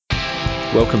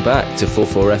Welcome back to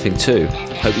 4-4 Effing 2.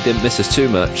 Hope you didn't miss us too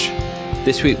much.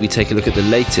 This week we take a look at the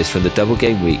latest from the double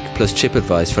game week, plus chip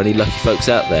advice for any lucky folks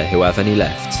out there who have any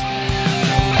left.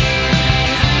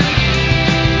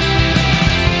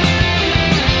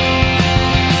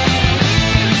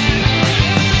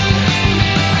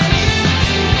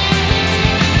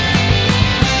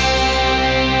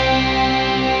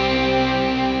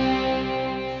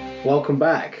 Welcome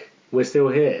back. We're still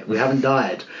here. We haven't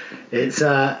died. It's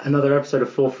another episode of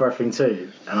 4-4 Effing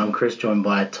 2, and I'm Chris, joined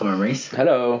by Tom and Reese.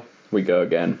 Hello. We go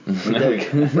again. We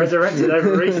do. Resurrected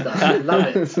over Easter.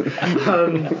 Love it.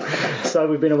 So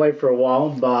we've been away for a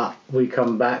while, but we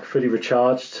come back fully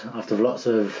recharged after lots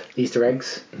of Easter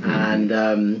eggs,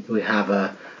 and we have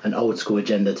an old school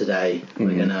agenda today.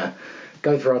 We're going to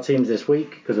go through our teams this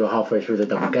week because we're halfway through the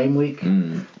double game week.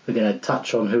 We're going to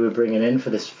touch on who we're bringing in for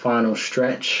this final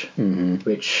stretch,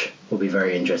 which will be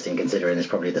very interesting considering it's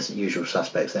probably the usual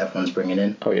suspects that everyone's bringing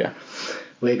in. Oh, yeah.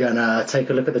 We're going to take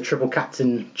a look at the triple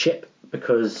captain chip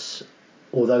because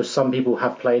although some people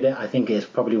have played it, I think it's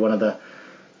probably one of the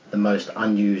most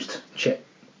unused chip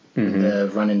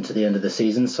run into the end of the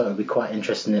season. So it'll be quite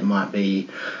interesting. It might be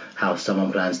how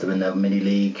someone plans to win their mini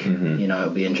league. You know,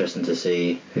 it'll be interesting to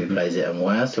see who plays it and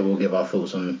where. So we'll give our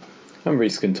thoughts on. And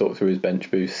Reese can talk through his bench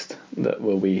boost that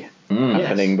will be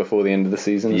happening before the end of the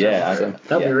season. Yeah,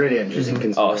 that'll be really interesting.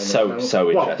 Considering so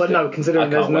interesting. Well, but no,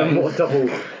 considering there's no more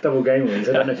double game weeks,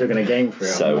 I don't know if you're going to game for it.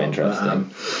 So or not,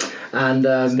 interesting.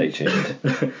 And stay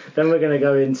tuned. Then we're going to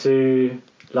go into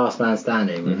Last Man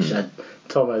Standing, which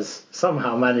Tom has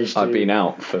somehow managed to. I've been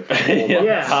out for 4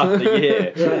 months. Half the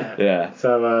year. Yeah.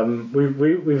 So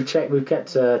we've checked, we've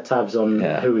kept tabs on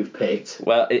who we've picked.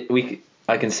 Well,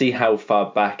 I can see how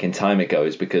far back in time it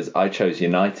goes because I chose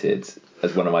United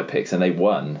as one of my picks and they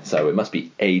won, so it must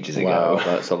be ages ago. Wow,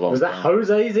 that's a long. Was that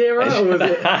Jose's era, or was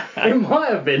it? It might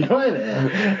have been, mightn't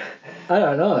it? I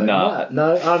don't know. No,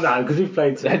 no, because we've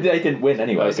played. They didn't win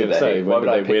anyway. I was going to say, why would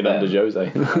they win under Jose?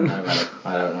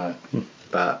 I don't know.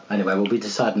 But anyway, we'll be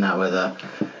deciding that with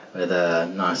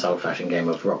a nice old-fashioned game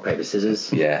of rock paper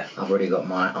scissors. Yeah. I've already got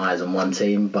my eyes on one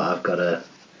team, but I've got to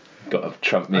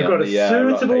trump me. I've got on a the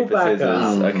suitable rock, paper,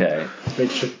 backup. scissors. Okay.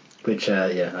 Which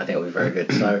I think will be very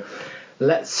good. So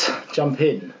let's jump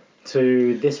in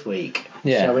to this week.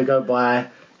 Yeah. Shall we go by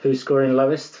who's scoring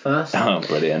lowest first? Oh,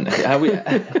 brilliant. How we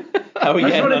I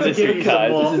just getting wanted on to this give week, you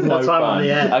guys? some This is more no time fun. on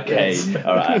the air. Okay. Yes.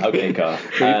 All right. Okay,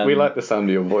 Carl. We like the sound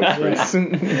of your voice, Reese.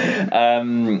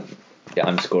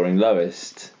 I'm scoring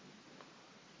lowest.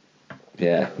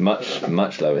 Yeah, much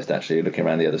lowest actually. Looking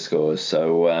around the other scores,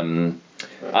 so and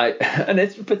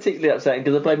it's particularly upsetting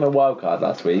because I played my wild card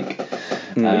last week.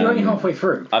 You're only halfway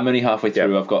through. I'm only halfway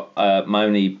through. Yeah. I've got my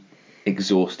only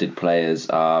exhausted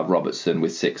players are Robertson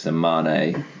with 6 and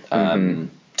Mane.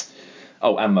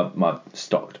 Oh, and my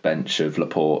stocked bench of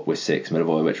Laporte with 6,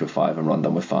 Milivojevic with 5, and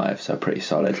Rondon with 5. So pretty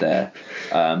solid there.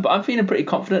 But I'm feeling pretty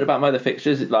confident about my other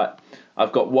fixtures. Like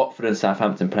I've got Watford and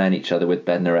Southampton playing each other with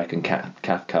Bednarek and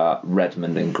Cathcart,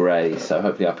 Redmond and Gray. So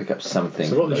hopefully I'll pick up something.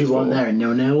 So what would you want there? A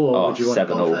 0-0 or would you want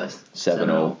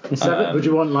 7-0. 7-0. Would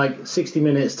you want like 60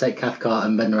 minutes, take Cathcart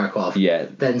and Bednarek off? Yeah.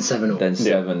 Then 7-0. Then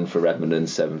 7 for Redmond and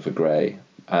 7 for Gray.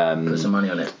 Put some money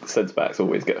on it. Centre backs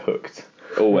always get hooked.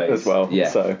 Always. As well. Yeah.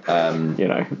 So,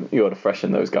 you got to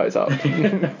freshen those guys up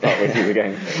partway through the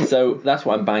game. So that's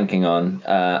what I'm banking on.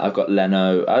 I've got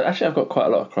Leno. Actually, I've got quite a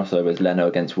lot of crossovers. Leno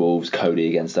against Wolves, Cody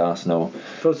against Arsenal. I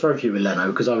feel sorry for you with Leno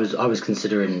because I was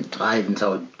considering. I even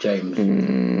told James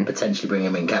potentially bring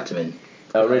him in, captain him.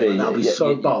 Oh really? That would be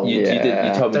so bold. You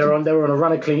told me. They were on a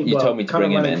run of clean. You told me to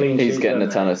bring him in. He's getting a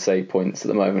ton of save points at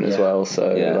the moment as well.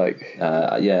 So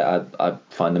I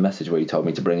find the message where you told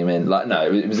me to bring him in. Like no,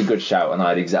 it was a good shout, and I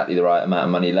had exactly the right amount of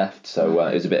money left, so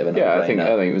it was a bit of a no-brainer. I think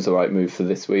it was the right move for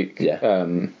this week. Yeah.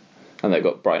 And they've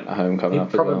got Brighton at home coming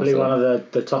up. Probably as well, one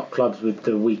of the top clubs with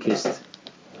the weakest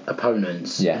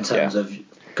opponents in terms of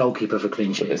goalkeeper for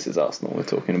clean sheet. But this is Arsenal we're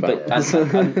talking about. But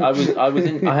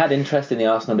I had interest in the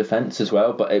Arsenal defence as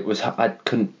well, but I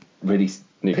couldn't really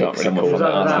pick someone from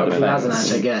the Arsenal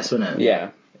defence. I guess, wasn't it? Yeah,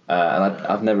 and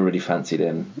I've never really fancied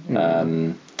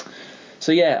him.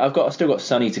 So yeah, I've still got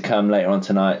Sonny to come later on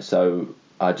tonight. So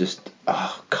I just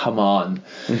come on,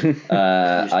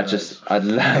 I'd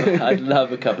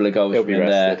love a couple of goals He'll from be him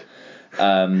there.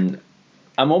 rested.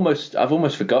 I've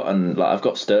almost forgotten. Like I've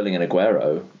got Sterling and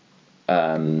Aguero.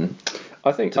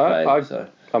 I think play,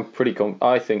 I'm pretty confident.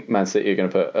 I think Man City are going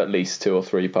to put at least 2 or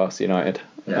 3 past United.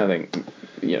 Yeah. I think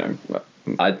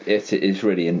it's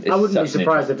really. I wouldn't be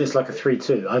surprised if it's like a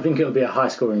 3-2. I think it'll be a high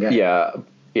scoring game.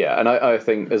 Yeah, and I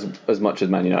think as much as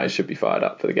Man United should be fired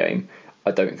up for the game, I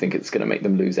don't think it's going to make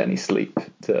them lose any sleep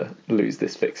to lose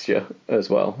this fixture as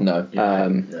well. No.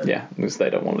 Because they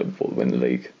don't want Liverpool to win the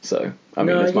league. So, I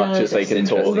mean, No, as much as they can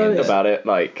talk about it,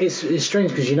 like... It's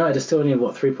strange because United are still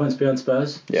only, 3 points behind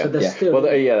Spurs? Yeah. So they're still... Well,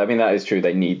 I mean, that is true.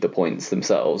 They need the points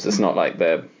themselves. It's not like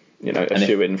they're, a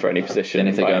shoe-in for any position. And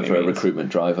if they're going for a means. recruitment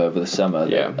drive over the summer,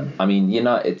 I mean,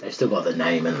 United... They've still got the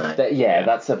name, haven't they?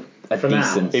 That's a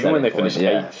decent... Even when they finish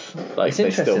 8th, it's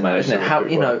they still manage isn't it? How,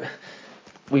 well.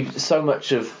 we've so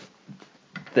much of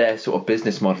their sort of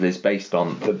business model is based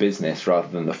on the business rather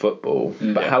than the football.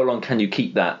 But how long can you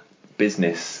keep that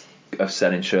business of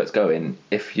selling shirts going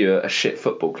if you're a shit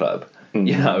football club?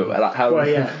 Like how?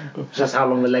 Well, just how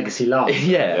long the legacy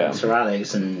lasts. Sir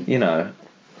Alex and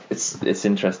it's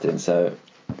interesting. So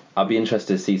I'll be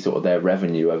interested to see sort of their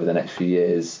revenue over the next few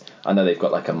years. I know they've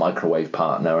got like a microwave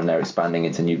partner and they're expanding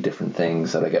into new different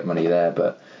things, so they get money there,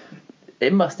 but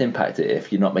it must impact it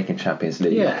if you're not making Champions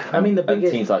League. Yeah, I mean, the biggest...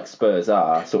 And teams like Spurs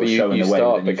are sort of showing the way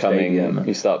with the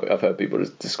new stadium. I've heard people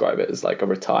describe it as like a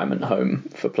retirement home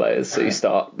for players. So you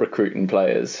start recruiting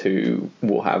players who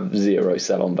will have zero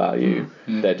sell-on value.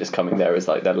 They're just coming there as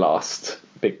like their last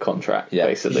big contract,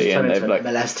 basically. And they've like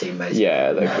MLS team, basically.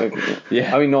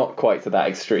 I mean, not quite to that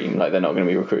extreme. Like they're not going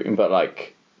to be recruiting, but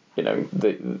like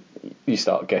you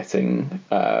start getting.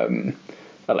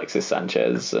 Alexis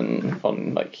Sanchez and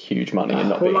on like huge money and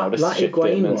not being able to shift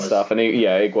him and stuff, and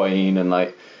Higuain and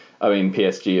like I mean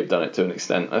PSG have done it to an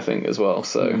extent I think as well,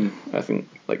 so I think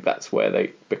like that's where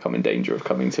they become in danger of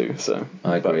coming to. So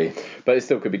I agree, but it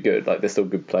still could be good. Like there's still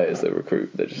good players that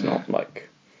recruit. They're just not like.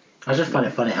 I just find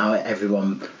it funny how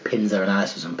everyone pins their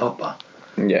analysis on Pogba.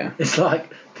 Yeah, it's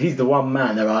like he's the one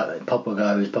man. They're like Pogba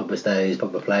goes, Pogba stays,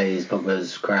 Pogba plays,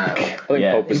 Pogba's crap.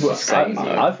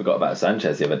 I forgot about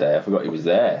Sanchez the other day. I forgot he was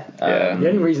there. The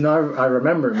only reason I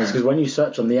remember him is because when you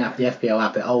search on the app, the FPL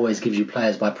app, it always gives you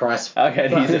players by price. Okay,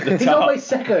 he's at the top. He's always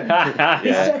second.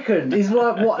 He's second. He's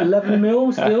like what 11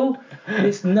 mil still.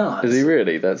 It's nuts. Is he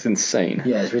really? That's insane.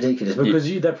 Yeah, it's ridiculous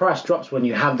because their price drops when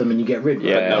you have them and you get rid of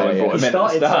them. Yeah, no one bought him at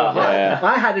the start.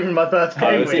 I had him in my first game.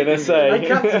 I was going to say. I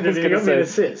captained him. He got me an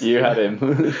assist. You had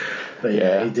him. But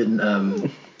he didn't.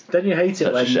 Then you hate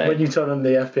it when you turn on the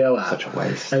FPL app. Such a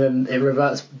waste. And then it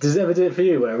reverts. Does it ever do it for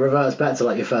you? Where it reverts back to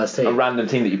like your first team? A random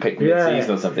team that you picked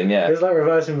mid-season or something. Yeah. It's like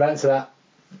reversing back to that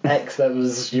X that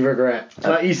was you regret.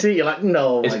 Like you see, you're like,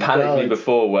 no. It's panicked me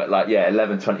before. Where like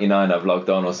 11:29 I've logged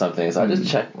on or something. It's like just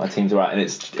check my team's right, and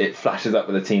it flashes up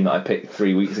with a team that I picked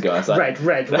 3 weeks ago. And it's like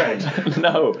red.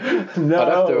 No.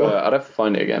 I'd have to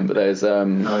find it again. But there's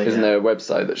isn't there a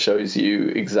website that shows you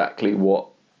exactly what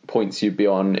points you'd be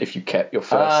on if you kept your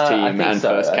first team and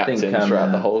first captain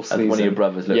throughout the whole season? One of your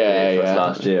brothers looked at it for us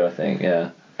last year, I think.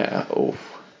 Yeah.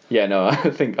 Yeah, no, I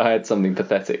think I had something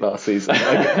pathetic last season.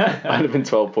 I'd have been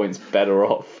 12 points better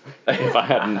off if I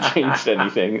hadn't changed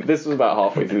anything. This was about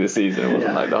halfway through the season. It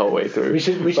wasn't like the whole way through. We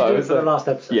should do it for the last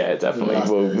episode. Yeah, definitely.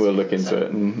 We'll look into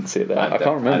it and see it there. I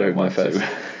can't remember who my first...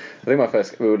 I think my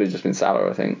first would have just been Salah,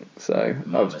 I think. So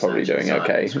I was probably doing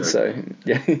okay. So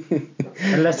yeah.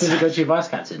 Unless did you go to your vice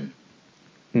captain?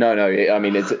 No. I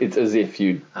mean, it's as if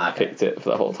you picked it for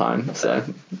the whole time. So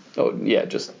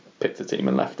just picked a team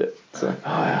and left it. So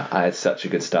I had such a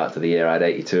good start to the year. I had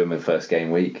 82 in my first game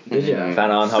week. Did you?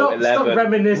 Van Aanholt 11, stop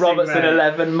reminiscing, Robertson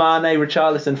 11, Mane,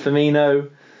 Richarlison, Firmino.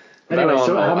 Anyway,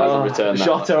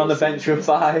 Jota on the bench with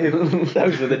 5.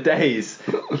 Those were the days.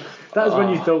 That was when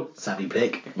you thought savvy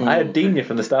pick. I had Digne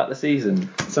from the start of the season.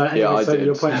 So anyway, so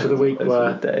your points for the week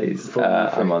were the days.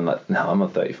 I'm on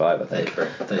 35, I think.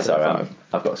 33. Sorry,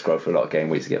 I've got to scroll through a lot of game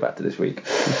weeks to get back to this week.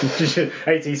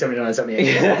 80, 79, 78.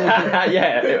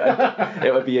 Yeah,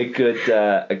 it would be a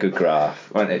good graph.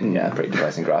 Pretty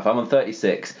depressing graph. I'm on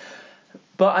 36.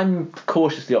 But I'm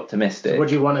cautiously optimistic. So what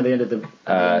do you want at the end of the...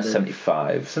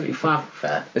 75. 75,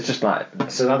 fair. It's just like...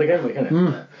 It's another game week, isn't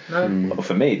it? Well,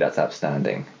 for me, that's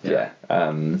outstanding. Yeah.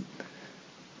 And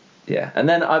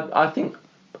then I think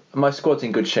my squad's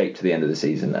in good shape to the end of the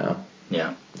season now.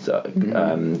 Yeah. So,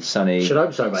 Sonny... Should I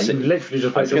hope so, mate? You literally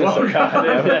just played the wild card.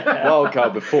 Wild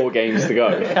card with 4 games to go.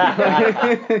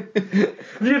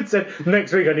 If you had said,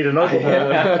 next week I need a novel,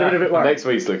 I'd have been a bit worried. Next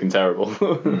week's looking terrible.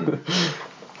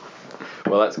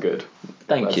 Well, that's good.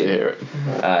 Thank you. To hear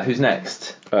it. Who's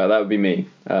next? That would be me.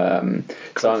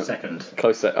 Close second.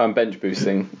 I'm bench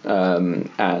boosting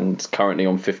and currently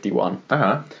on 51.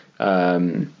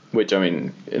 Which, I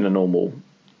mean, in a normal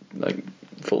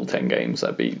full 10 games,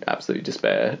 I'd be absolutely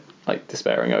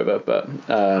despairing over. But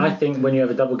I think when you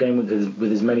have a double game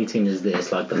with as many teams as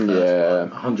this, like the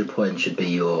first 100 points should be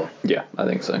your... Yeah, I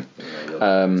think so. Your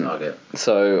target.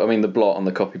 So, I mean, the blot on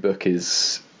the copybook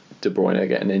is De Bruyne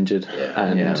getting injured,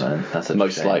 and man, that's such a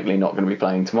most shame. likely not going to be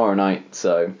playing tomorrow night.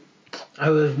 So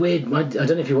Oh, it was weird. I don't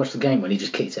know if you watched the game when he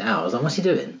just kicked it out. I was like, what's he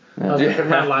doing? I was looking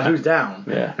around like, who's down?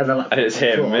 Yeah. And then like, And it's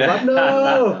him, I was yeah. like,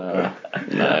 no.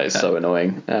 no, it's so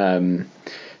annoying.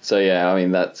 So yeah, I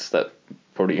mean that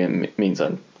probably means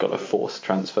I've got a forced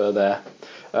transfer there.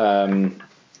 At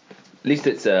least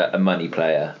it's a money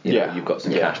player. You know, you've got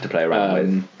some cash to play around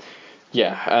with.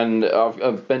 Yeah, and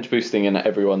I'm bench boosting and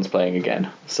everyone's playing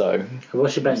again. So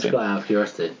What's your bench got out of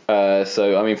curiosity?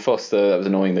 so I mean Foster, that was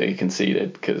annoying that he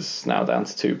conceded because now down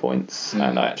to 2 points,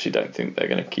 and I actually don't think they're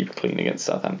going to keep it clean against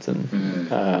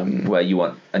Southampton. Where you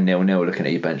want a 0-0 looking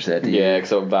at your bench there, do you? Yeah,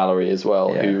 because I've got Valerie as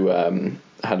well, who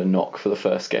had a knock for the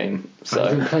first game. So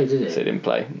he didn't play, did he? So he didn't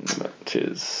play, which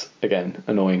is again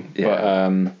annoying. Yeah.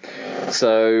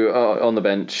 But on the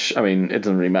bench, I mean, it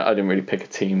doesn't really matter. I didn't really pick a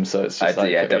team, so it's just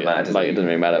it doesn't matter. it doesn't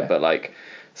really matter. Yeah. But like,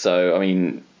 so I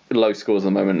mean, low scores at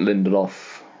the moment.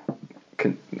 Lindelof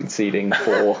conceding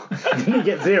 4. Didn't he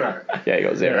get 0? Yeah, he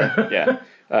got 0. Yeah.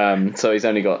 So he's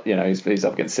only got, he's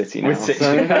up against City now. With City.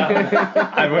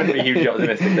 I wouldn't be hugely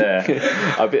optimistic there.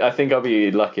 I think I'll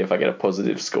be lucky if I get a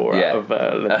positive score out of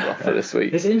Lindelof for this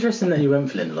week. It's interesting that you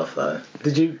went for Lindelof though.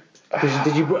 Did you?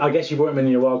 I guess you brought him in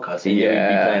your wildcard. He'd be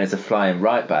playing as a flying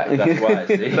right back. That's why I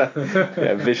see.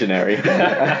 Yeah, visionary.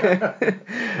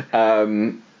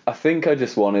 I think I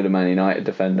just wanted a Man United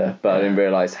defender, but I didn't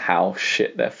realise how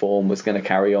shit their form was going to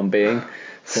carry on being.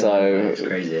 So it's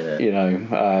crazy, isn't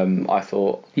it? I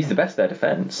thought He's the best their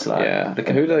defence. who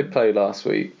did they play last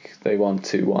week? They won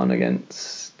 2-1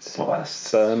 against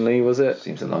Burnley, was it?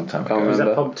 Seems a long time Can't ago. Was that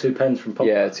remember. 2 pens from Pogba?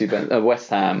 Yeah, 2 pens. West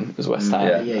Ham. It was West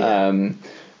Ham. Yeah.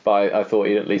 But I thought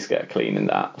he'd at least get a clean in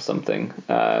that or something.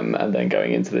 And then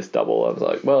going into this double, I was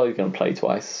like, well, he's going to play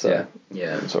twice, so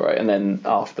it's all right. And then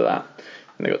after that,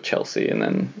 they got Chelsea and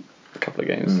then a couple of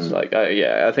games.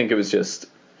 I think it was just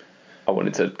I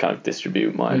wanted to kind of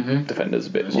distribute my defenders a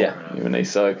bit more evenly.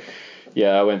 So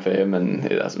I went for him, and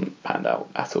it hasn't panned out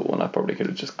at all. And I probably could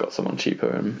have just got someone cheaper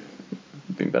and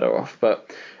been better off. But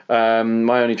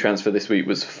my only transfer this week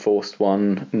was forced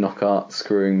one. Knockout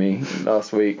screwing me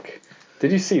last week.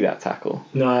 Did you see that tackle?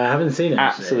 No, I haven't seen it.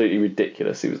 Absolutely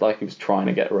ridiculous. It was like he was trying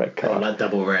to get a red card. Like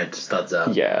double red, studs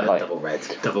up. Yeah, like double red,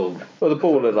 double. Well, the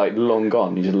ball had long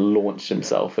gone. He just launched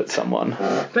himself at someone.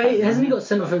 But hasn't he got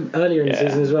sent off earlier in the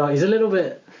season as well? He's a little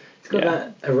bit. He's got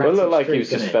that erratic Well, it looked like streak, he was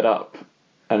just didn't fed up,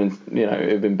 and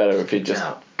it'd have been better if he'd just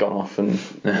gone off and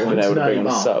been able to bring on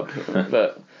a sub.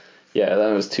 But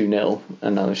that was 2-0,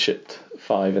 and now they've shipped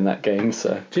 5 in that game.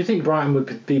 So do you think Brighton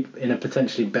would be in a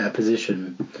potentially better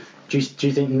position? Do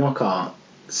you think Knockout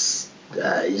is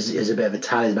a bit of a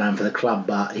talisman for the club,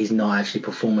 but he's not actually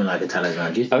performing like a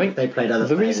talisman? Do you think if they played other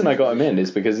the players reason I got him in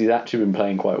is because he's actually been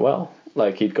playing quite well.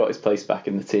 Like, he'd got his place back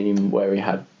in the team where he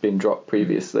had been dropped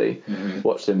previously.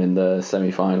 Watched him in the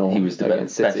semi-final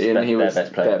against City, and he was their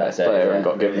best player and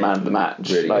got given man of the match.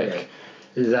 Really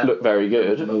looked very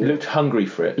good. He looked hungry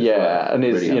for it. And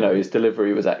his his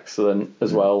delivery was excellent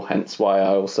as well. Hence why I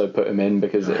also put him in,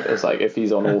 because it was like if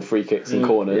he's on all free kicks and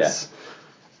corners,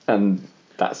 and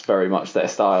that's very much their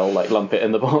style, like lump it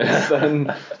in the box,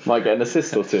 then might get an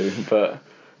assist or two. But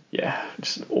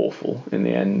just awful in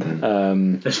the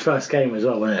end. His first game as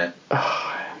well, wasn't it?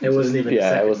 It wasn't even.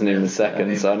 It wasn't even the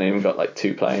second. So I only even got like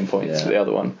 2 playing points for the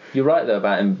other one. You're right though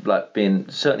about him being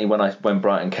certainly when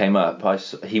Brighton came up,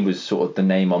 he was sort of the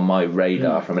name on my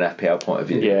radar from an FPL point of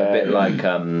view. A bit like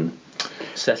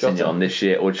Sessegnon this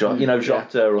year, or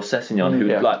Jota or Sessegnon, who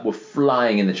were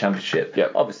flying in the Championship.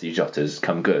 Obviously Jota's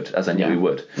come good, as I knew he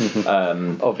would.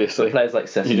 Obviously, players like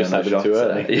Sessegnon, you just had him too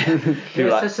early.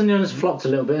 Sessegnon's flopped a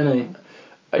little bit, hasn't he?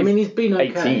 I mean, he's been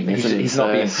okay. 18. He's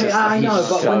not being. I know,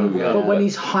 but but when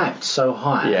he's hyped so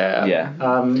high,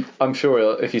 I'm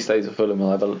sure if he stays at Fulham,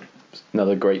 he'll have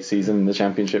another great season in the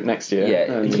Championship next year.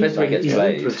 It depends where he gets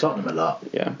played. He's with Tottenham a lot.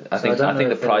 I think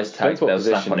the price tag they'll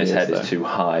slap on his head is too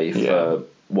high for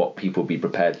what people be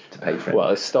prepared to pay for him. Well,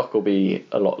 his stock will be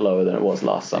a lot lower than it was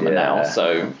last summer now,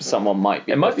 so someone might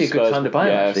be. It might be a good time to buy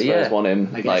him. Spurs want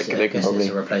him. I guess it's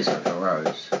a replacement for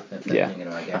Rose.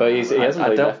 But he hasn't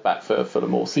played left back for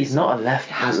Fulham all season. He's not a left.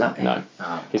 No,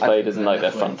 he's played as in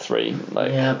their front three.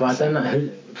 But I don't know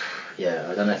who.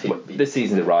 I don't know if he. This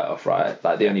season's a write-off, right?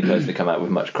 Like the only person to come out with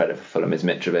much credit for Fulham is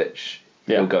Mitrovic.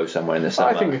 He'll go somewhere in the summer.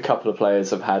 I think a couple of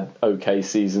players have had okay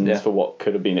seasons for what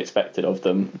could have been expected of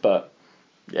them, but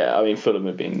I mean Fulham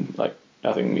have been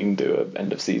I think we can do an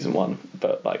end of season 1,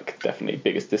 but definitely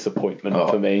biggest disappointment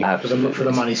for me. For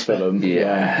the money spent. Fulham,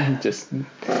 just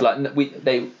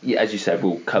as you said,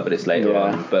 we'll cover this later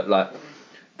on, but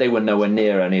they were nowhere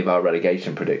near any of our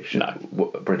relegation predictions. I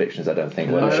don't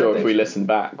think. I'm sure if we listen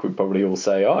back, we'd probably all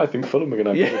say, "Oh, I think Fulham are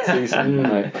going to have a good season."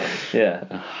 Like,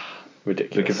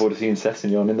 ridiculous. Looking forward to seeing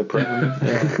Sessegnon in the Premier.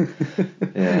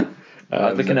 Yeah. I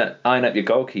was looking at eyeing up your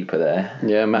goalkeeper there.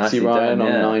 Yeah, Matthew Ryan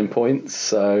on 9 points.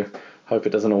 So hope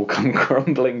it doesn't all come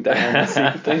crumbling down this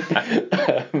evening.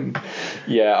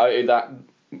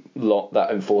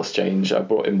 That enforced change. I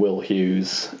brought in Will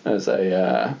Hughes as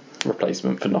a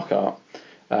replacement for Knockout.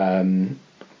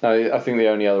 I think the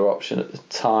only other option at the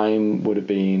time would have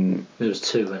been. There was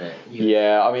two, wasn't it?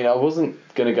 Yeah, I mean, I wasn't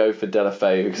going to go for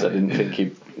Delafeu because I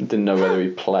didn't know whether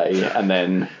he'd play, and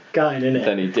then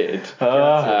then he did.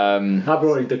 I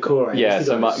brought in Decore. Yeah,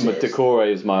 so Decore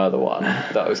is my other one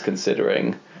that I was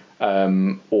considering.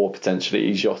 Or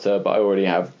potentially Jota, but I already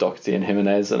have Doherty and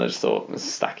Jimenez, and I just thought it was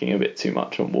stacking a bit too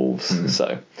much on Wolves.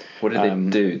 So what did they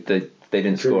do? They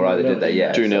didn't score either, did they?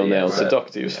 Yeah, drew 0-0. So right.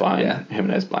 Doherty was fine. Yeah.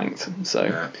 Jimenez blanked.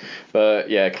 So, but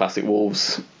yeah, classic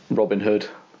Wolves. Robin Hood.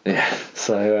 Yeah.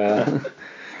 So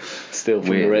steal from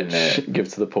weird, the rich, give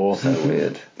to the poor. So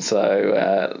weird.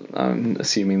 So I'm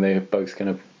assuming they're both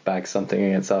going to bag something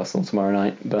against Arsenal tomorrow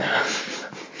night, but.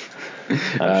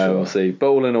 Sure. We'll see. But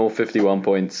all in all, 51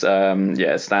 points.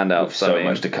 Standouts. With so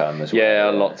much to come as well. Yeah,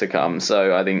 a lot to come.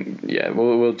 So I think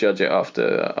we'll judge it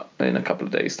after in a couple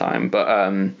of days' time. But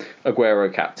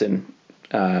Aguero captain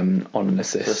on an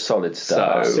assist. It's a solid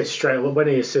start. Assist straight. When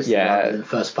he assisted in the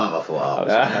first 5, I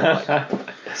thought,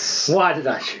 why did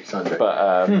I choose Andre?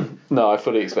 But no, I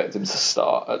fully expect him to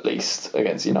start at least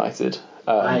against United.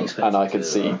 And I could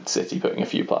see City putting a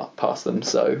few past them.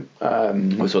 So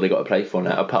that's all they got to play for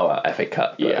now. Apart from FA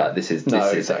Cup, but this is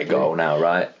exactly. a goal now,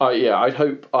 right?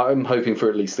 I'm hoping for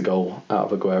at least a goal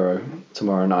out of Aguero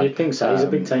tomorrow night. You'd think so. He's a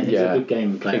big he's a big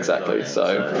game player. Exactly.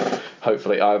 So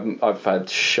hopefully, I've had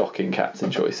shocking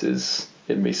captain choices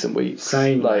in recent weeks.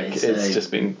 Same. It's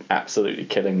just been absolutely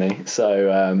killing me.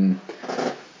 So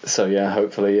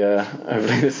hopefully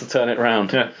this will turn it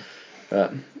around. Yeah.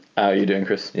 How are you doing,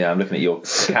 Chris? Yeah, I'm looking at your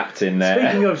captain there.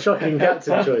 Speaking of shocking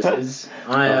captain choices,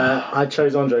 I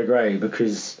chose Andre Gray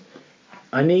because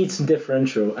I need some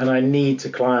differential and I need to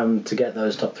climb to get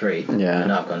those top 3. Yeah. I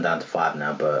know I've gone down to 5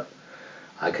 now, but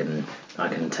I can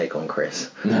take on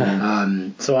Chris.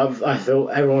 So I thought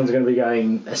everyone's going to be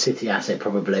going a City asset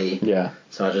probably. Yeah.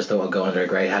 So I just thought I'd go Andre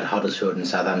Gray. Had Huddersfield and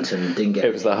Southampton. Didn't get.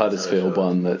 It was the Huddersfield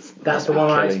one that's the one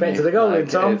I expected to go in,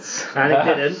 Tom, and it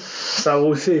didn't. So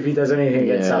we'll see if he does anything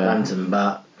against Southampton.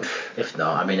 But if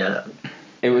not, I mean.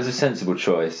 It was a sensible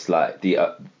choice, like the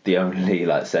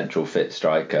only central fit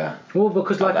striker. Well,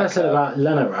 because like I said about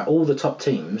Leno, all the top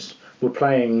teams were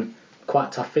playing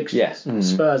quite tough fixtures. Yes.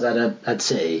 Spurs had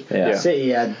City. Yeah. City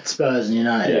had Spurs and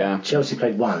United. Yeah. Chelsea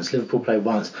played once. Liverpool played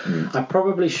once. I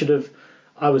probably should have.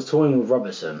 I was toying with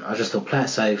Robertson. I just thought play it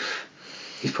safe.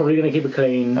 He's probably going to keep it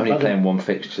clean. Only playing one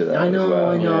fixture though. I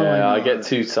know. I get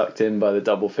too sucked in by the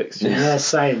double fixtures. Yeah,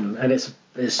 same. And it's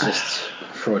just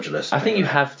fraudulent. I think you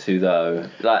have to though.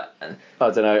 I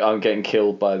don't know. I'm getting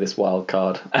killed by this wild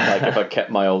card. If I kept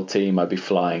my old team, I'd be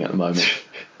flying at the moment.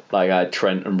 I had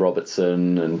Trent and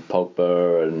Robertson and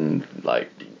Pogba and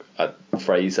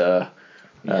Fraser.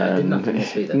 Yeah, did nothing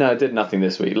this week. No, did nothing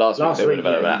this week. Last week they would have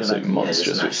been absolutely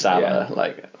monstrous with Salah.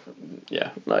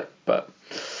 But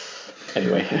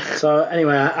anyway. So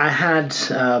anyway, I had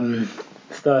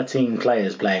 13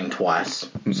 players playing twice,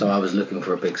 so I was looking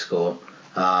for a big score.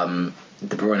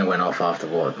 De Bruyne went off after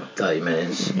 30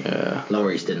 minutes. Yeah.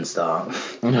 Lloris didn't start.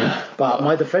 But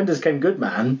my defenders came good,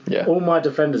 man. Yeah. All my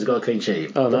defenders got a clean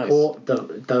sheet. Oh, nice.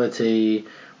 Doherty,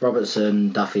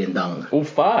 Robertson, Duffy and Dunk. All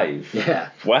 5? Yeah.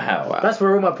 Wow. That's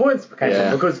where all my points came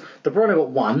from, because De Bruyne got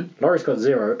 1, Lloris got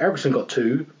 0, Ericsson got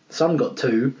 2, Son got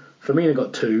 2, Firmino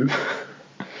got 2,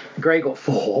 Gray got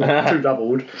 4, 2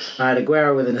 doubled. I had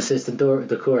Aguero with an assist and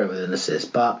Decore with an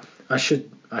assist, but I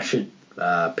should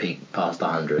peak past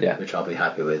 100, which I'll be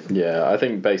happy with. Yeah, I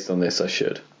think based on this I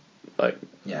should.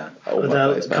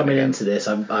 Although coming into this,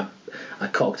 I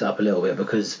cocked up a little bit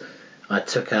because I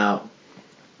took out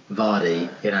Vardy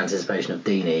in anticipation of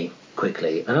Deeney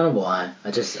quickly. I don't know why.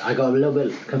 I got a little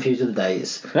bit confused with the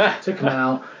dates. Took him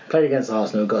out, played against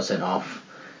Arsenal, got sent off.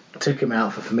 Took him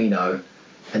out for Firmino.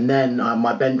 And then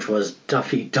my bench was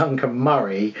Duffy, Dunk and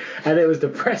Murray, and it was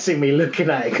depressing me looking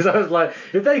at it because I was like,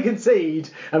 if they concede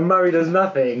and Murray does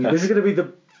nothing, this is going to be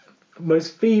the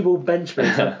most feeble bench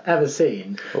boost I've ever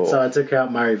seen. So I took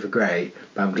out Murray for Gray,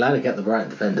 but I'm glad I kept the Brighton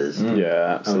defenders.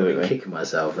 Yeah, absolutely. I'm going to be kicking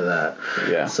myself for that.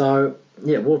 Yeah. So,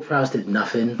 Ward-Prowse did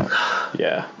nothing.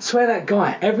 Yeah. I swear that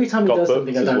guy, every time he does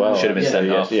something, I don't know. Should have been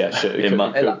sent off. Yeah,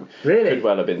 really? Could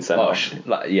well have been sent off.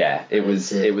 It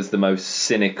was the most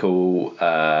cynical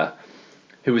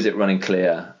Who was it running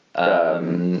clear?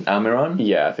 Almiron?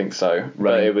 Yeah, I think so.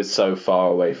 But it was so far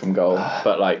away from goal.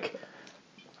 But like,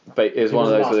 it was one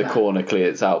of those where the corner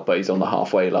clears out, but he's on the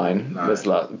halfway line.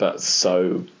 Right. But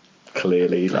so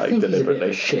clearly, I think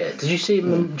deliberately. He's a bit of a shit. Did you see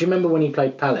him? Do you remember when he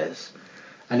played Palace?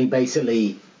 And he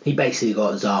basically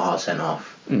got Zaha sent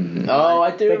off. Mm. Oh,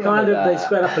 I do. They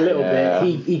squared up a little bit.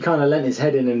 He kind of leant his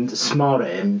head in and smiled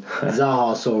at him.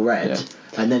 Zaha saw red,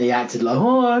 and then he acted like,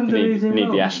 "Oh, I'm doing anything Need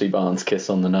wrong." the Ashley Barnes kiss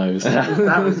on the nose.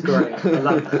 That was great. I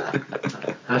love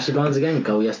that. Ashley Barnes again,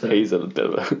 goal yesterday. He's a bit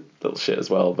of a little shit as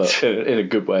well, but in a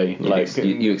good way.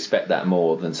 You expect that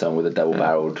more than someone with a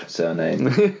double-barrelled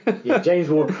surname. Yeah, James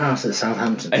Ward-Prowse at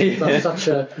Southampton. He's such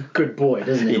a good boy,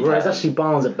 doesn't he? Whereas Ashley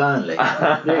Barnes at Burnley,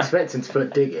 you expect him to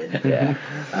put dig in. Yeah.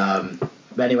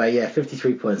 But anyway,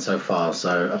 53 points so far,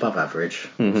 so above average.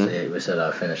 Mm-hmm. So we said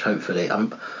I'll finish. Hopefully,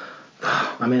 I'm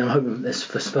hoping this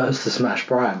for Spurs to smash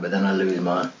Brighton, but then I lose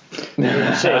my.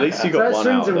 At least you got one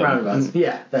out of them. Roundabouts.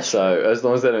 Yeah, that's so as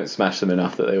long as they don't smash them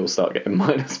enough that they all start getting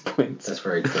minus points. That's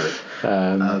very true.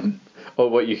 Or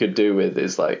what you could do with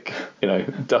is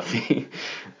Duffy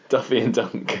and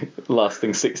Dunk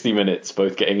lasting 60 minutes,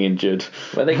 both getting injured.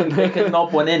 Well, they can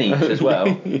knob one in each as well.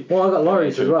 Well, I got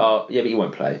Lloris as well. Oh, yeah, but you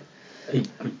won't play. He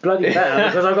bloody better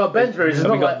because I've got bench boost.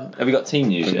 Have you got team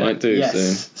news yet? Might do yes,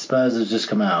 soon. Spurs have just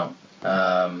come out.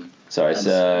 Sorry,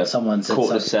 it's someone said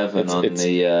 6:45 on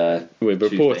the. We're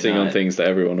reporting on night. things that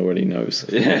everyone already knows.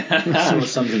 I saw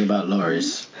something about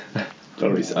Lloris.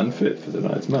 Lloris unfit for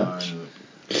tonight's match.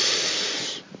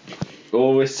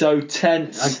 Oh, it's so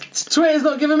tense. Twitter's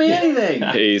not giving me anything.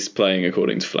 He's playing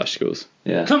according to flash scores.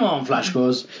 Yeah. Come on, flash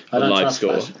scores. I don't Live trust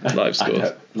score. Flash. Live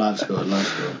scores. Live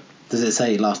score. Does it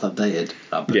say last updated?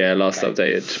 Yeah, last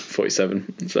updated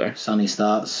 47. So Sonny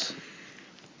starts.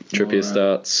 Trippier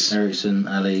starts. Ericsson,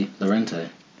 Ali, Llorente.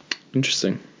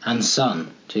 Interesting. And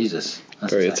Son. Jesus.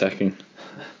 That's Very attacking.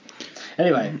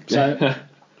 Anyway, so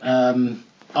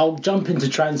I'll jump into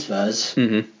transfers.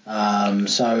 Mm-hmm.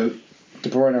 So De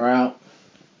Bruyne are out.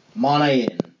 Mane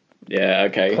in. Yeah.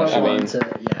 Okay.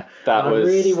 That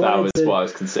was what I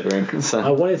was considering. So. I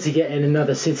wanted to get in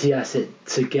another City asset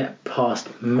to get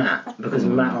past Matt because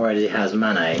Matt already has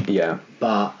Mane. Yeah.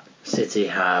 But City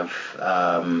have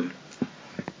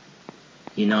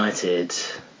United.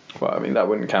 Well, I mean that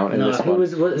wouldn't count in this one.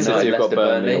 City have got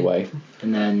Burnley away.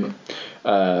 And then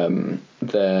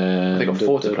they got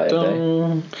 4 to play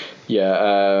today.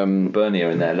 Yeah. Burnley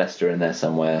are in there. Leicester in there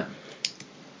somewhere.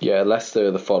 Yeah,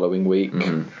 Leicester the following week,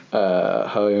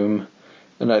 home.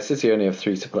 No, City only have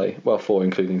 3 to play. Well, 4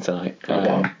 including tonight.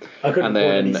 And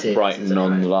then Brighton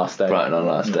on the last day.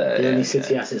 The only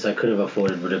City assets I could have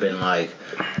afforded would have been like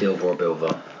Dilber or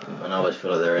Bilva, and I always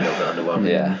feel like they're a little bit underwhelming.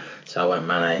 Yeah. So I went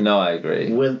Mane. No, I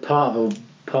agree. With part of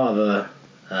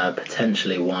a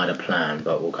potentially wider plan,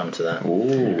 but we'll come to that.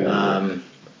 Ooh.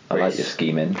 I like your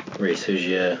scheming. Reece, who's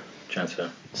your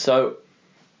transfer? So,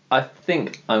 I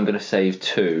think I'm going to save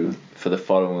 2 for the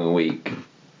following week.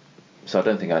 So I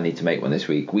don't think I need to make one this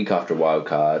week. Week after a wild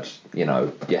card,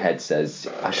 your head says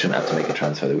I shouldn't have to make a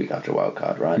transfer the week after a wild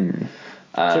card, right? To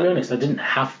be honest, I didn't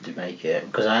have to make it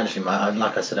because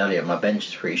like I said earlier, my bench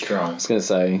is pretty strong. I was going to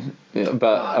say,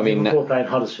 but I mean, Liverpool playing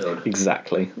Huddersfield,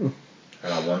 exactly.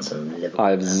 and I want some Liverpool.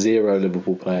 I have 0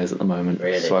 Liverpool players at the moment.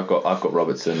 Really? So I've got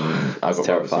Robertson.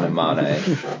 Robertson and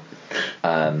Mane.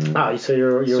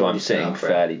 So I'm sitting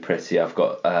fairly pretty. I've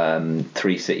got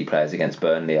 3 City players against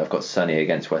Burnley. I've got Sonny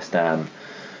against West Ham.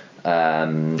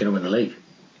 Gonna win the league.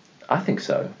 I think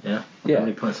so. Yeah. Yeah. How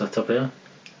many points off top here?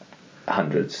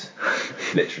 Hundreds.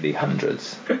 Literally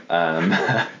hundreds.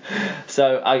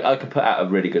 So I could put out a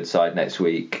really good side next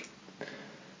week.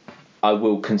 I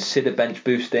will consider bench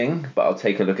boosting, but I'll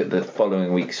take a look at the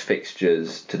following week's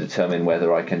fixtures to determine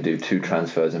whether I can do 2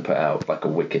 transfers and put out like a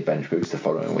wicked bench boost the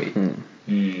following week.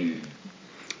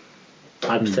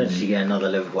 I'd potentially get another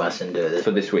Liverpool asset and do it For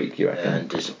this week, you reckon?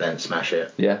 and just bench smash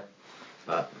it. Yeah.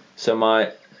 So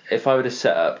if I were to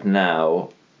set up now,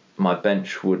 my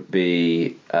bench would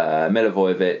be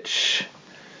Milivojevic,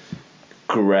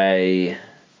 Gray,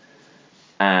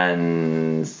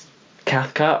 and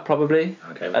Cathcart probably.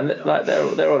 Okay. And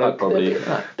they're all probably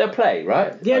they'll play,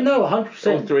 right? Yeah, no,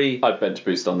 100%. All 3 I'd bench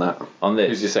boost on that. on this.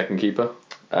 Who's your second keeper?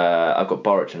 I've got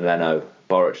Boric and Leno.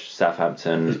 Boric,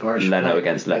 Southampton. Boric Leno playing?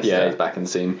 against Leicester. Yeah, he's back in the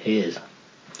scene. He is.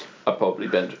 I'd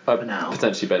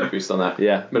potentially bench boost on that.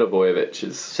 Yeah. Milivojevic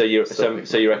is. So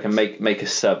you reckon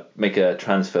make a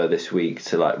transfer this week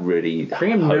to like really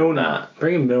Bring him hope Milner. that.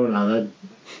 Bring him Milner. That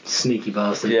sneaky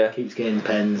bastard. Yeah. Keeps getting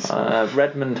pens.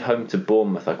 Redmond home to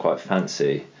Bournemouth I quite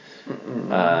fancy.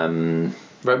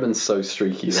 Redmond's so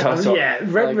streaky. So- Redmond.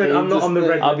 Like, I'm not on the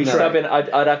Redmond. I'll be train. subbing.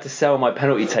 I'd have to sell my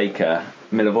penalty taker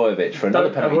Milivojevic for another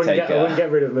penalty I wouldn't taker.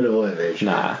 get rid of Milivojevic.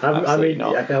 Nah, I absolutely mean,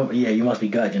 not. you must be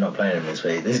glad you're not playing him this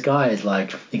week. This guy is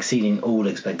like exceeding all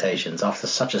expectations after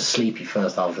such a sleepy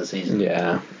first half of the season.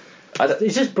 Yeah.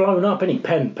 He's just blown up, isn't he?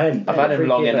 Pen. I've had him Free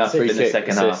long kick enough in assist. the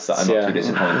second half that I'm not too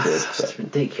disappointed. It's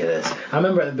ridiculous. I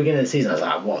remember at the beginning of the season, I was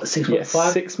like, what,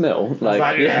 6.5? 6 mil. No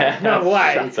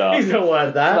way. Shut up. He's not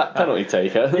worth that. That penalty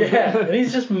taker. Yeah, and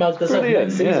he's just mugged us up Brilliant,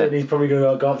 next season. yeah. He's probably going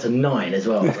to go up to 9 as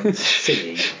well.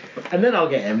 Silly. And then I'll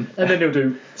get him, and then he'll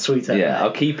do sweet. Yeah,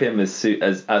 I'll keep him as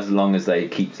long as they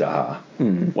keep Zaha.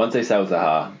 Once they sell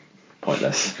Zaha,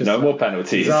 pointless. No more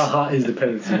penalties. Zaha is the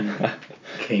penalty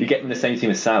king. You get him in the same team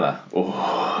as Salah.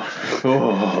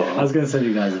 I was going to send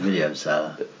you guys a video of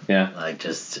Salah. Yeah. Like,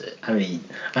 just, I mean,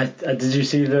 did you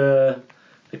see the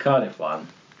Cardiff one?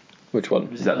 Which one?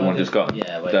 Is that the one just gone?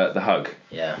 Yeah, wait. The hug.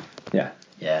 Yeah. Yeah.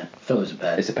 Yeah. Thought it was a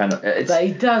pen. It's a penalty. But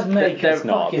he does make a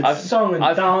fucking song and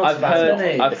dance about it,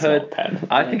 doesn't he? I've It's heard. not a pen.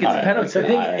 I think it's a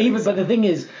penalty. But the thing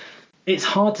is, it's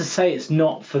hard to say it's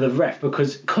not for the ref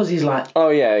because he's like, Oh,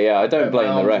 yeah. I don't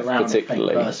blame the ref around a fake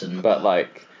particularly. person, but,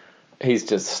 like, he's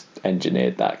just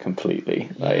engineered that completely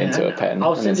into a pen.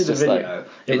 I'll and send you it's the just video.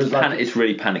 like- It's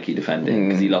really panicky defending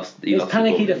because he lost. It's the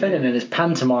panicky ball. defending and it's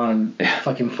pantomime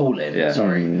fucking falling. Yeah.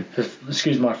 Sorry,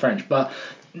 excuse my French, but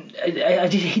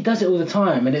he does it all the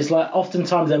time, and it's like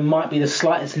oftentimes there might be the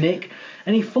slightest nick,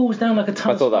 and he falls down like a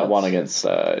ton. I thought that of one slugs.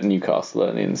 against Newcastle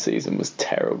early in the season was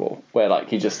terrible, where like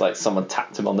he just like someone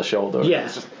tapped him on the shoulder. And Yeah. it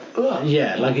was just,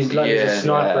 Yeah, like he's a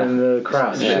sniper in the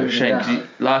crowd. It's a bit of a shooting shame down. 'cause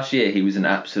last year he was an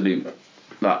absolute.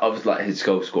 Like obviously, like his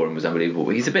goal scoring was unbelievable.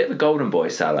 He's a bit of a golden boy,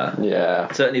 Salah.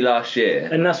 yeah, Certainly last year.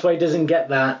 And that's why he doesn't get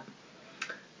that.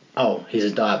 Oh, he's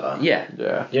a diver. Yeah.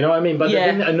 yeah. You know what I mean? But Yeah.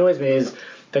 the thing that annoys me is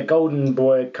the golden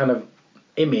boy kind of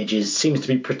image seems to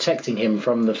be protecting him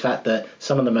from the fact that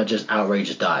some of them are just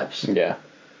outrageous dives. Yeah.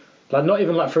 Like not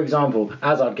even like, for example,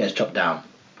 Hazard gets chopped down.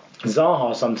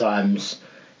 Zaha sometimes,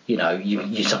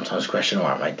 you sometimes question, all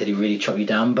right, mate, did he really chop you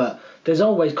down? But there's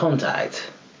always contact.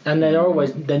 And they're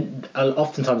always,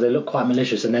 oftentimes they look quite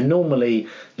malicious, and they're normally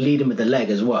leading with the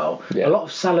leg as well. Yeah. A lot of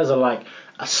Salahs are like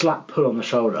a slap pull on the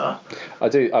shoulder. I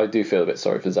do feel a bit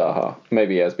sorry for Zaha.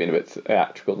 Maybe he has been a bit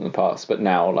theatrical in the past, but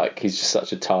now like he's just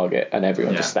such a target, and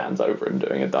everyone just stands over him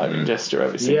doing a diving gesture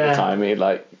every single time he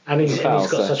like. And he's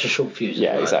fouls, got such a short fuse.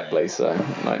 Yeah, as well, exactly. So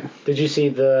like. Did you see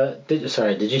Did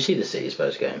you see the City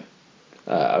Spurs game?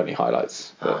 Only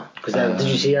highlights. Because did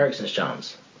you see Eriksen's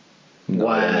chance? No,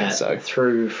 I don't think so.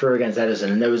 Through against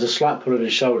Ederson, and there was a slight pull on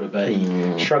his shoulder, but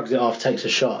he shrugs it off, takes a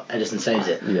shot, Ederson saves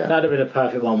it. Yeah. That'd have been a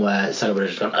perfect one where Salah would have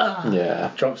just gone,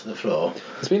 Yeah. dropped to the floor.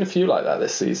 There's been a few like that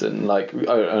this season, like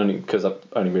only because I've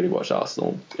only really watched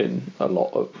Arsenal in a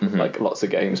lot of like lots of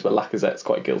games, but Lacazette's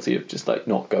quite guilty of just like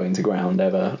not going to ground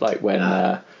ever, like when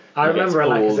I he gets remember a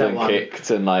pulled Lacazette and one kicked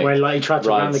and like when he tried to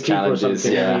round the rides keeper or challenges,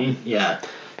 something. yeah. And yeah.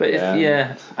 But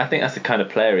Yeah. I think that's the kind of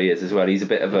player he is as well. He's a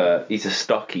bit of he's a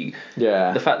stocky.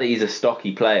 Yeah. The fact that he's a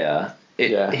stocky player,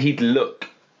 he'd look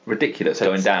ridiculous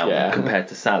going down compared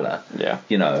to Salah. Yeah.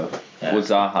 With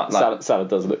Zaha. Salah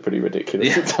does look pretty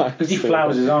ridiculous at times. He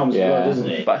flowers his arms as well, doesn't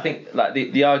he? But I think like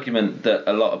the argument that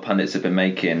a lot of pundits have been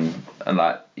making, and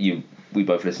like we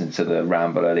both listened to the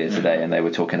Ramble earlier today, and they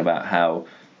were talking about how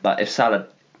like if Salah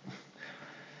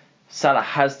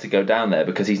has to go down there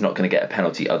because he's not going to get a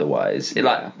penalty otherwise.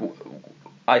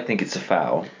 I think it's a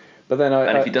foul. But then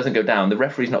if he doesn't go down, the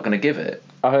referee's not going to give it.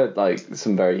 I heard like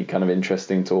some very kind of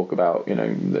interesting talk about,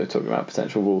 they're talking about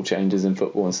potential rule changes in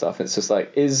football and stuff. It's just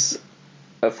like, is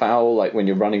a foul like when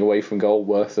you're running away from goal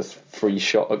worth a free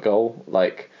shot at goal?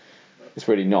 Like, it's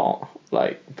really not.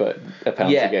 Like, but a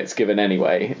penalty gets given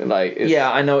anyway. Like, it's,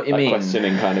 I know what you mean.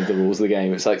 Questioning kind of the rules of the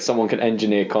game. It's like someone can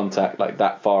engineer contact like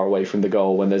that far away from the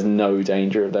goal when there's no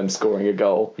danger of them scoring a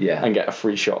goal and get a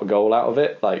free shot goal out of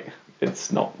it. Like,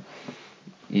 it's not.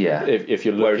 Yeah. If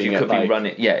you're looking Whereas you at could like, be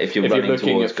running, if you're if running you're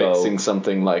looking towards at goal, fixing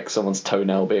something like someone's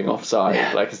toenail being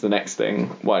offside, like it's the next thing.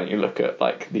 Why don't you look at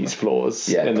like these flaws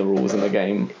in the rules in the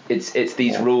game? It's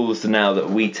these rules now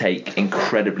that we take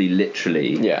incredibly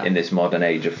literally in this modern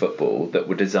age of football that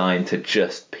were designed to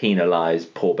just penalise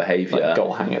poor behaviour, like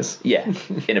goal hangers. Yeah,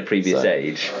 in a previous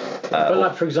age. But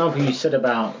like for example, you said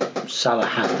about Salah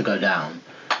has to go down.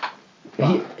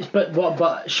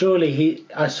 But surely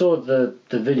I saw the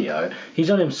video. He's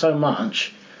on him so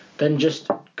much, then just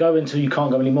go until you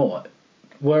can't go anymore.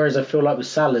 Whereas I feel like with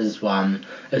Salah's one,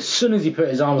 as soon as he put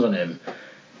his arms on him,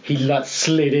 he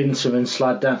slid into him and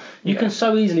slid down. You can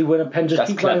so easily win a pen just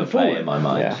That's keep clever going play forward. in my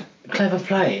mind. Yeah. Clever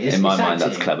play. In my mind,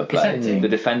 that's clever It's play. acting. The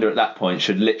defender at that point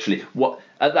should literally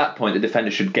at that point the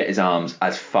defender should get his arms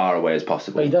as far away as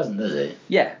possible. But he doesn't, does he?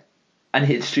 Yeah, and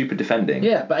it's stupid defending.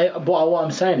 Yeah, but what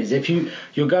I'm saying is, if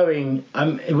you're going,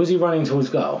 was he running towards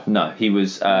goal? No, he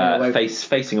was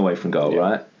facing away from goal, Yeah.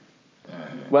 right?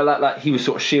 Well, like he was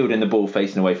sort of shielding the ball,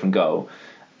 facing away from goal,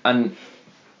 and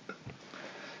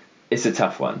it's a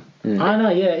tough one. I know,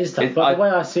 yeah, it is tough. But the way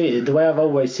I see it, the way I've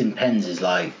always seen pens is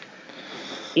like,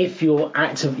 if you're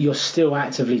still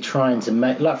actively trying to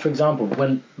make, like for example,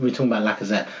 when we're talking about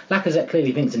Lacazette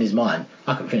clearly thinks in his mind,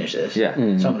 I can finish this. Yeah. So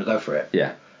I'm going to go for it.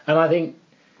 Yeah. And I think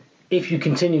if you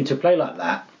continue to play like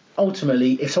that,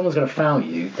 ultimately, if someone's going to foul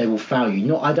you, they will foul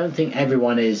you. I don't think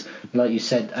everyone is, like you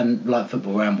said, and like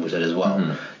Football Ramble said as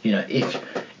well. You know,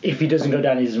 if he doesn't go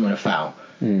down, he doesn't want to foul.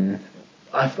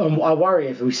 I worry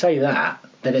if we say that,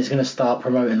 then it's going to start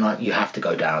promoting like you have to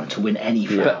go down to win any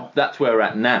foul. But that's where we're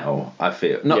at now. I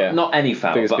feel not any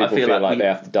foul, Because but I people feel like they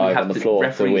have to dive on the floor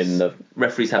to win the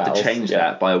referees have fouls, to change yeah.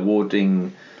 that by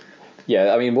awarding.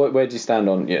 Yeah, I mean, where do you stand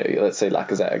on, let's say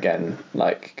Lacazette again,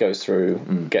 like, goes through,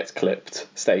 gets clipped,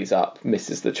 stays up,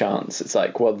 misses the chance. It's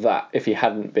like, well, that, if he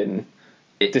hadn't been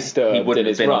disturbed he wouldn't in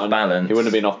his have been run, off balance. he wouldn't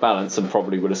have been off balance and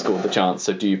probably would have scored the chance.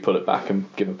 So do you pull it back and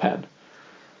give a pen?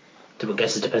 I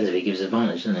guess it depends if he gives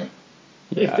advantage, doesn't it?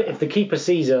 Yeah. If the keeper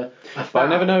sees a foul, But I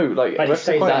never know, like, but he refs are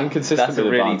stays quite up. inconsistent That's a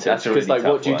with really- advantage. that's a Because, really like,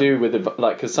 what tough do you one. do with,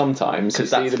 like, because sometimes you 'Cause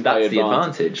see that's- them play that's the advantage.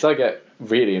 advantage. So I get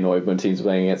really annoyed when teams are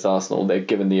playing against Arsenal, they're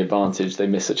given the advantage, they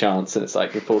miss a chance, and it's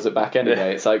like, it pulls it back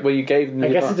anyway. It's like, well, you gave them the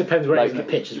I guess it advantage. depends where like, it's in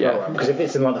the pitch as yeah. well, right? Because if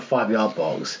it's in like the 5-yard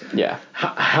box, Yeah.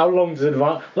 how long does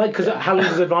advantage? Like, because how long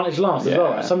does advantage last as Yeah.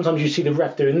 well? Right? Sometimes you see the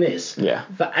ref doing this Yeah.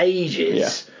 for ages.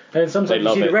 Yeah. And then sometimes They you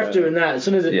love see the it, ref though. doing that as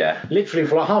soon as it, Yeah. literally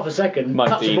for like half a second,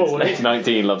 touch the ball. And it's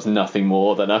 19 loves nothing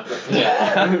more than a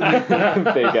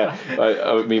bigger.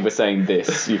 I mean, we're saying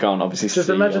this. You can't obviously just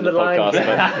see imagine on the Lion podcast, King,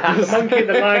 but the monkey and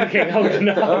the Lion King holding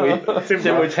up.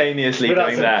 Simultaneously But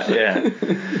doing that, yeah.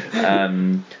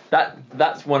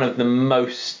 That's one of the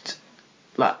most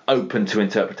like open to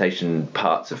interpretation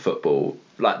parts of football.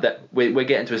 Like that, we're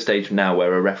getting to a stage now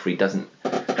where a referee doesn't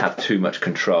have too much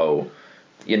control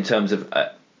in terms of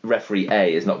referee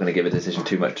A is not going to give a decision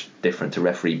too much different to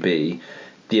referee B.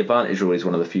 The advantage rule is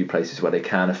one of the few places where they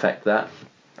can affect that.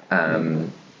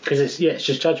 Because it's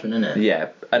just judgment, isn't it? Yeah,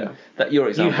 and that your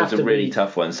example have is a to really be-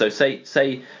 tough one. So say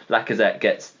Lacazette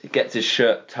gets his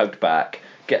shirt tugged back,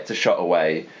 gets a shot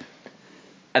away,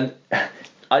 and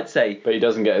I'd say he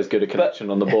doesn't get as good a connection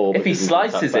on the ball. if he because he's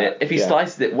slices tucked it, back. if he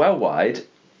slices it well wide,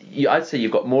 I'd say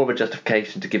you've got more of a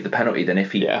justification to give the penalty than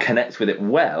if he connects with it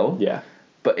well. Yeah.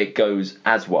 But it goes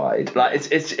as wide. Like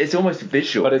it's almost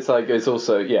visual. But it's like it's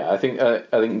also I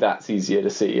think that's easier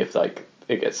to see if like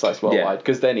it gets sliced well wide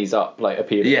because then he's up like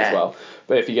appealing as well.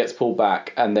 But if he gets pulled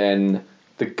back and then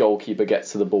the goalkeeper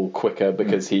gets to the ball quicker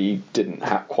because he didn't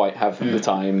quite have the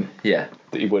time that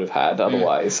he would have had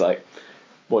otherwise, like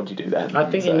what do you do then?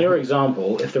 I think in your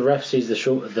example, if the ref sees the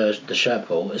shirt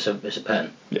pull, it's a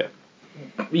pen. Yeah.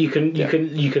 You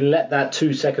can let that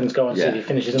 2 seconds go and see if he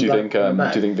finishes. Do you think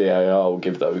VAR will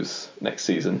give those next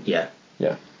season? Yeah.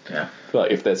 Yeah. Yeah.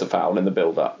 Like if there's a foul in the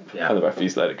build-up and the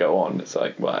referees let it go on, it's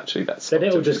like, well, actually that's. Then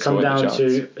it'll just come down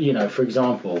to for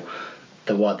example,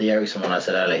 the Ericsson one I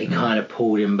said earlier. He kind of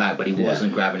pulled him back, but he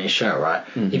wasn't grabbing his shirt, right?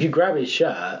 If you grab his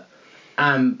shirt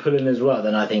and pulling as well,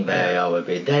 then I think VAR would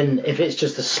be. Then if it's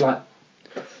just a slight.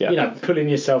 Pulling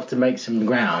yourself to make some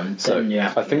ground. So then you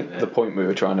have to I think the point we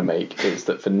were trying to make is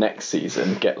that for next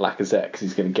season, get Lacazette because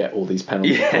he's going to get all these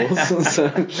penalty calls.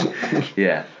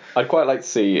 Yeah. I'd quite like to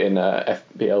see in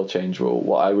FPL change rule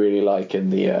what I really like in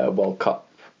the World Cup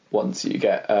ones. You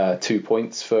get 2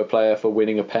 points for a player for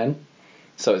winning a pen.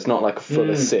 So it's not like a full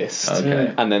assist.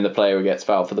 Okay. And then the player who gets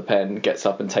fouled for the pen gets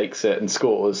up and takes it and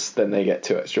scores. Then they get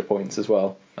 2 extra points as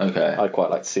well. Okay. I'd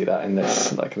quite like to see that in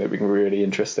this. Like, it'd be really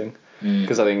interesting.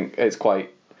 Because I think it's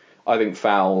I think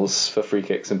fouls for free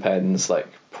kicks and pens like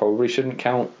probably shouldn't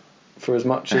count for as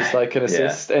much as like an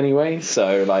assist anyway.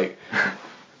 So like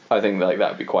I think like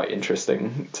that'd be quite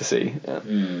interesting to see.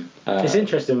 Yeah. It's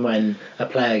interesting when a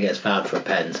player gets fouled for a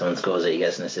pen, someone scores it, he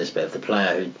gets an assist. But if the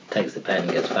player who takes the pen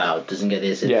gets fouled, doesn't get the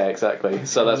assist. Yeah, exactly.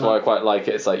 So that's why I quite like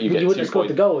it. It's like you get wouldn't 2 have scored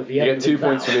points. the goal if you get 2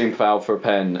 points fouled. for being fouled for a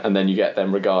pen, and then you get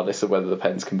them regardless of whether the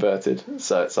pen's converted.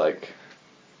 So it's like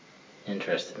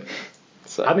interesting.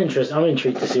 So. I'm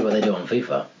intrigued to see what they do on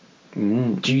FIFA.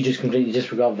 Do you just completely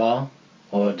disregard VAR,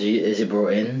 or is it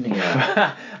brought in?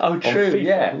 Oh, true.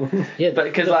 Yeah. Yeah, But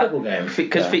because the like football game.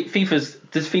 FIFA's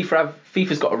does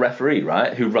FIFA's got a referee,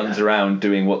 right, who runs around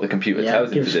doing what the computer tells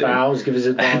him to gives do. fouls, gives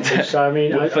advantage. So I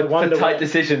mean, for tight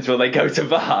decisions, will they go to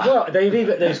VAR? Well, they've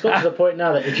got to the point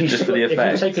now that if you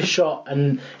effect. take a shot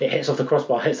and it hits off the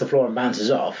crossbar, hits the floor and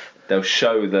bounces off, they'll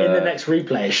show in the next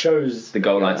replay it shows the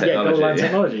goal line technology. Yeah, goal line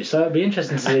technology. So it'd be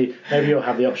interesting to see. Maybe you'll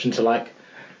have the option to like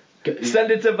send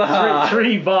it to VAR.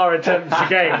 Three VAR attempts a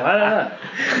game. I don't know.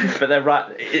 But they're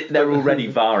right. They're already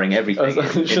VARing everything.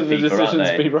 Shouldn't the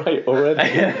decisions be right already?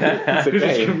 It's a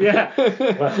game. Yeah.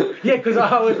 Well, yeah, because I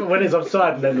always when it's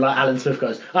offside, and then like Alan Smith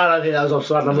goes, I don't think that was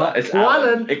offside, and I'm like, well,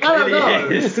 Alan, I don't know,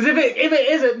 because if it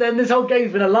isn't, then this whole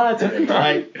game's been a lie to me.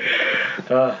 Like,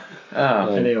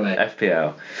 anyway,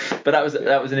 FPL. But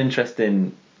that was an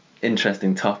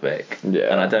interesting topic.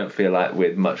 Yeah. And I don't feel like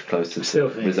we're much closer to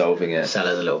resolving it.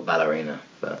 Salah's a little ballerina,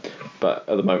 but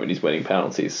at the moment he's winning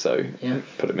penalties, so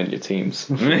put him in your teams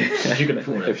if you can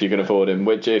afford it. If you can afford him,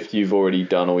 which if you've already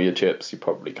done all your chips, you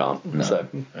probably can't. No. So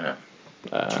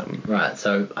right,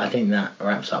 so I think that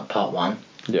wraps up part one.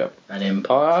 Yeah. And in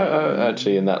part two,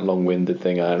 actually, in that long-winded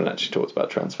thing, I haven't actually talked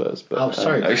about transfers. But,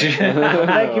 sorry. Beg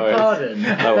your pardon.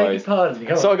 Beg your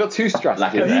pardon. So I got two strategies.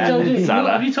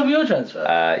 Have you told me your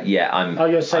transfer? Yeah, I'm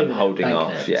holding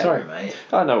off. Yeah. Sorry, mate.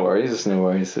 No worries. No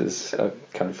worries. I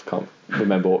kind of can't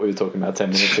remember what we were talking about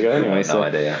 10 minutes ago. Anyway, no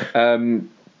idea.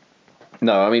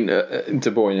 No, I mean,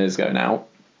 De Bruyne is going out.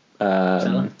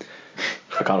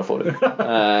 I can't afford it.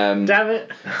 Damn it.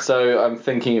 So I'm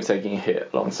thinking of taking a hit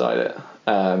alongside it.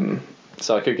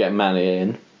 So I could get Mane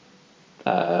in,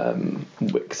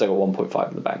 because I got 1.5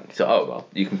 in the bank. So well,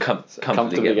 you can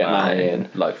comfortably get Mane in,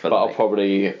 but I'll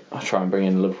probably try and bring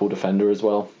in a Liverpool defender as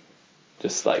well.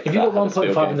 Just like if you've got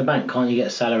 1.5 in the bank, can't you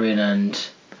get Salah in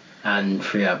and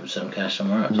free up some cash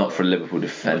somewhere else? Not for a Liverpool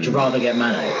defender. Would you rather get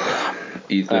Mane? Are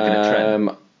you looking at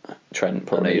Trent? Trent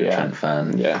probably. I know you're a Trent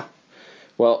fan. Yeah.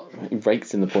 Well, he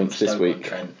rakes in the points this week.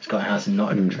 Trent. He's got a house in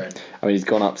Nottingham, Trent. I mean, he's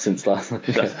gone up since last. Trent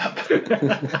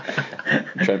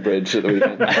Bridge at the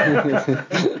weekend.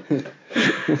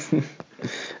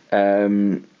 I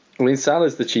mean,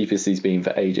 Salah's the cheapest he's been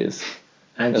for ages.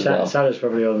 And Salah's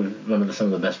probably on some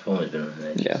of the best form he's been on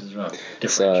ages as well.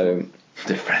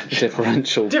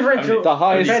 Differential. The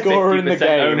highest scorer in the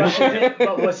game.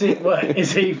 But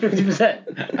is he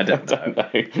 50%? I don't know.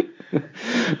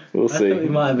 We'll see. I thought he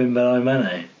might have been below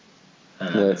Mane.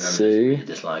 Let's see. Really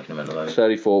disliking him at the moment.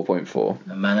 34.4.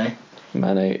 And Mane?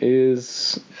 Mane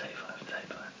is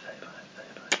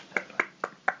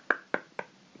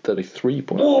 33.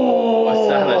 Oh,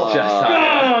 Salah's just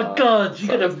oh God! You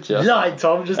could have lied,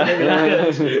 Tom. Just maybe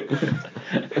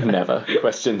good. Never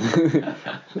question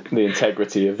the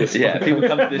integrity of this. Yeah, people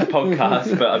come to this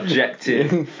podcast for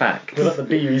objective fact. We're like the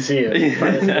BBC of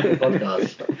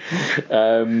podcast.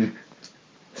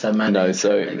 So Mane, no,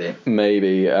 so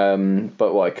maybe.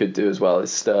 But what I could do as well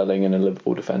is Sterling and a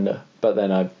Liverpool defender. But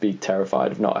then I'd be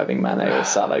terrified of not having Mane or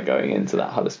Salah going into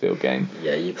that Huddersfield game.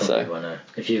 Yeah, you probably want to.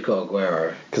 If you've got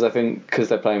Aguero. Because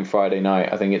they're playing Friday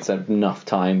night, I think it's enough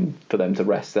time for them to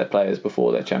rest their players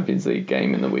before their Champions League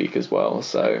game in the week as well.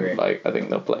 So I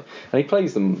think they'll play. And he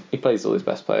plays all his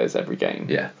best players every game.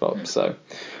 Yeah. So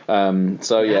They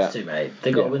have to, mate.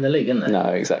 They've got to win the league, haven't they? No,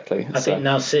 exactly. I think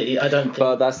now City. I don't think.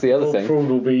 But that's the other thing. Fraud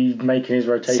will be making his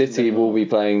rotation. City will be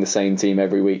playing the same team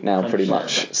every week now, pretty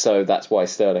much. So that's why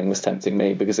Sterling was tempting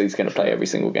me, because he's going to play every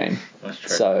single game. That's true.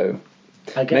 So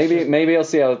I guess maybe I'll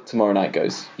see how tomorrow night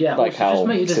goes. Yeah, like how just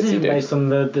make your City decision do. based on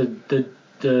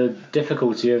the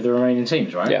difficulty of the remaining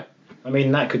teams, right? Yeah. I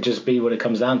mean, that could just be what it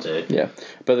comes down to. Yeah,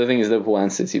 but the thing is, Liverpool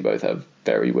and City both have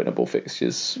very winnable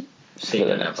fixtures. City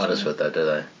don't have Huddersfield though, do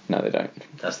they? No, they don't.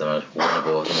 That's the most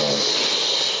winnable of them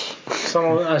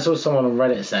all. I saw someone on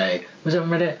Reddit say, was it on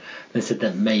Reddit? They said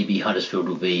that maybe Huddersfield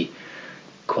will be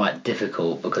quite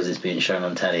difficult because it's being shown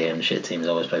on telly, and shit teams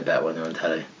always play better when they're on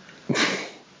telly.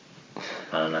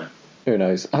 I don't know. Who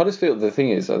knows? Huddersfield, the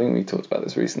thing is, I think we talked about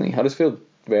this recently, Huddersfield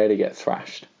rarely get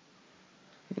thrashed.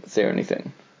 Is there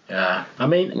anything? Yeah, I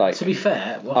mean, to be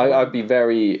fair, I'd be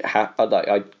very happy.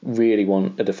 I really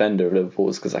want a defender of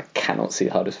Liverpool's, because I cannot see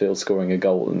Huddersfield scoring a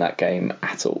goal in that game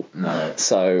at all. No.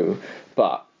 So,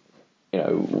 but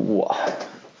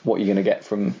what you're going to get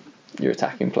from your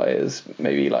attacking players?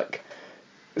 Maybe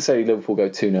say Liverpool go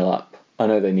 2-0 up. I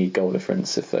know they need goal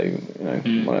difference if they want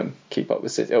to keep up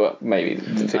with City. Well, maybe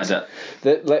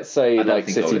let's say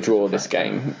City draw this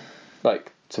game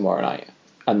tomorrow night,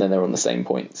 and then they're on the same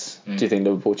points. Do you think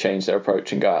Liverpool change their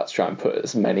approach and go out to try and put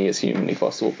as many as humanly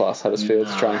possible past Huddersfield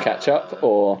to try and catch up?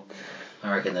 Or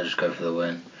I reckon they'll just go for the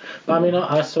win. But I mean,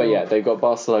 I saw. But yeah, they've got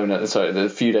Barcelona. Sorry, a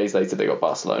few days later they got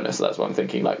Barcelona. So that's what I'm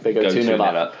thinking. They go 2-0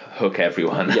 up, hook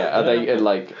everyone. Yeah, are they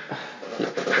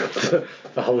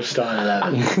The whole starting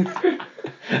 11.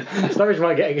 Sturridge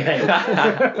might get a game.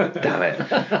 Damn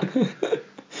it.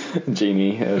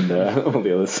 Genie and all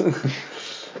the others.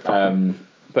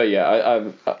 But yeah,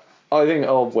 I think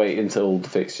I'll wait until the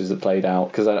fixtures are played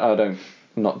out because I don't,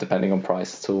 not depending on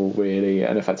price at all really,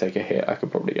 and if I take a hit I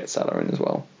could probably get Salah in as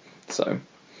well, so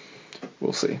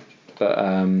we'll see. But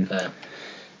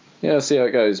yeah, see how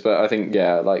it goes. But I think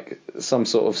like some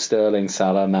sort of Sterling,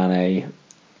 Salah, Mane,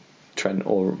 Trent,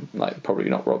 or like probably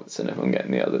not Robertson if I'm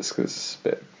getting the others because it's a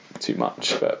bit too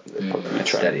much, but probably Trent.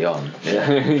 Steady on.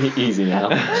 Yeah. Easy now.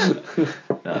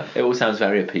 No, it all sounds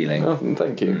very appealing. Oh,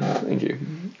 thank you.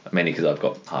 Mainly because I've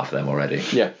got half of them already.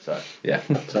 Yeah. So yeah.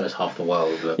 So it's half the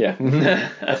world. But... Yeah.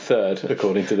 A third,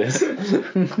 according to this.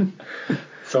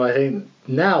 So I think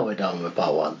now we're done with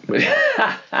part 1.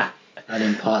 And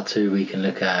in part 2 we can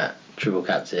look at triple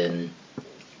captain,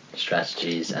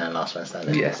 strategies, and last man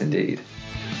standing. Yes, indeed.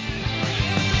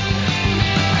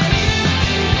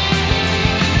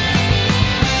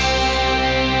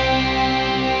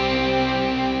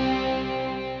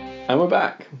 And we're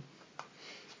back.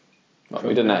 Well,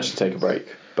 we didn't actually take a break,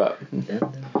 but it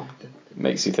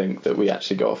makes you think that we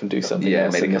actually go off and do something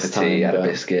else. Made a cup of tea, had a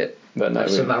biscuit. But no,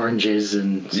 some oranges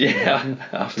and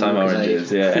half-time oranges.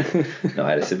 Yeah. No, I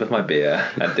had a sip of my beer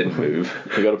and didn't move.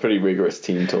 We got a pretty rigorous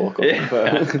team talk.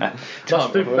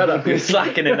 Tom, you're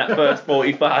slacking in that first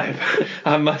 45.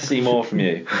 I must see more from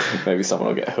you. Maybe someone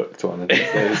will get hooked one of these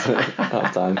days at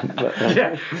half-time.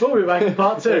 Yeah, we'll be back in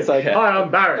part 2. It's like, hi, I'm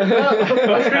Barry.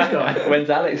 When's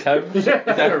Alex home? Is there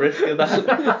a risk of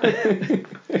that?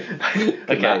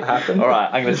 Okay, that happen? All right.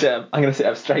 I'm gonna sit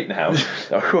up straight now.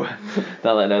 Now that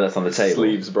I know that's on the table.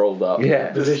 Sleeves rolled up.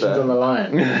 Yeah. Positions on the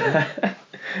line.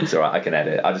 It's alright, I can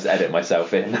edit. I'll just edit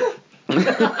myself in. I'll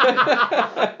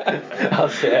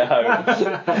sit at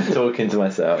home talking to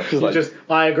myself.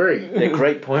 I agree. Yeah,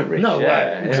 great point, Rich. No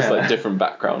way. Just like different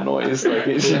background noise. Like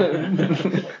it's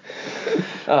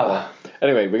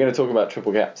Anyway, we're going to talk about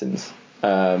triple captains.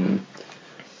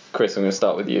 Chris, I'm going to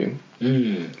start with you.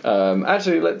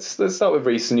 Actually, let's start with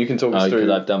Reece, and you can talk us through.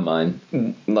 Because I've done mine.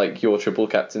 Like your triple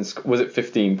captains, was it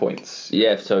 15 points?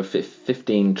 Yeah, so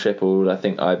 15 tripled. I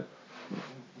think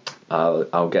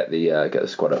I'll get the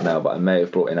squad up now, but I may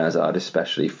have brought in Hazard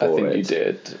especially for it. I think you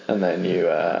did, and then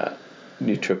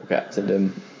you triple captained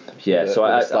him. Yeah, so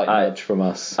a slight nudge from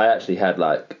us. I actually had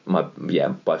like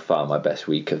by far my best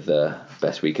week of the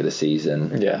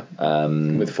season. Yeah.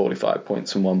 With 45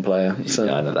 points from one player. So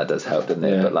I know that does help, doesn't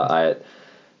it? Yeah. But like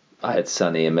I had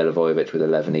Sonny and Milivojevic with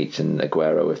 11 each, and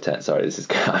Aguero with 10. Sorry, this is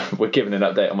we're giving an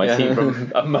update on my team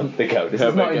from a month ago. This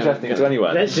is not interesting to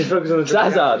anyone. Let's just focus on the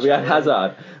Hazard. We had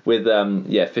Hazard with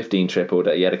 15 tripled.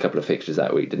 He had a couple of fixtures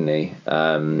that week, didn't he?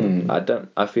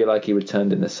 I feel like he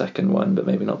returned in the second one, but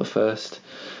maybe not the first.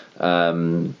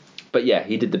 But yeah,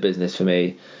 he did the business for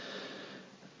me.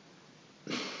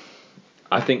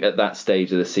 I think at that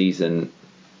stage of the season,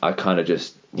 I kind of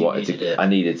just I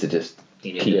needed to just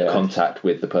keep contact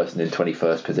with the person in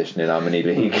 21st position in our mini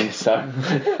league. So,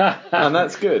 and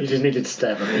that's good. You just needed to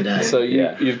step every day. So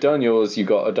you've done yours. You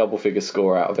got a double figure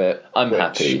score out of it. I'm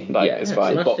happy. It's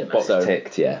fine. Box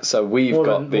ticked. Yeah. So we've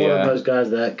got more than those guys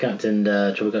that captained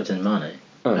triple captain Mane.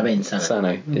 I mean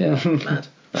Sané. Yeah. Mad.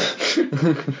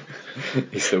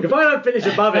 If I don't finish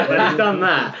above it when he's done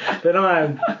that, then I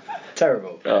am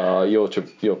terrible. You're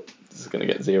going to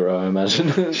get 0, I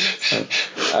imagine.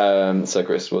 So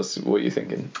Chris, what are you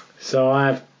thinking? So I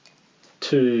have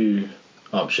 2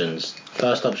 options.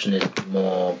 First option is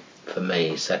more for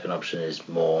me. Second option is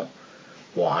more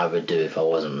what I would do if I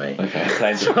wasn't me. Okay,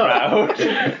 thanks for proud.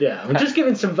 Yeah, I'm just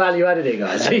giving some value added here,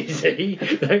 guys. Easy.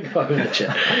 Don't go much.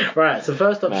 Right, so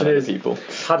first option is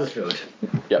Huddersfield.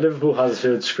 Yep. Liverpool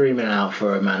Huddersfield screaming out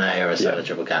for a Mane or a Salah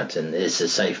triple captain. It's a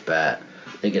safe bet.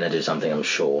 They're going to do something, I'm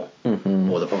sure.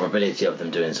 Or the probability of them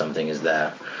doing something is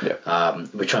there.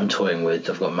 Yep. Which I'm toying with.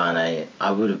 I've got Mane.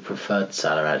 I would have preferred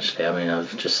Salah, actually. I mean,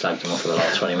 I've just slagged him off for the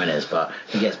last 20 minutes, but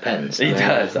he gets pens. He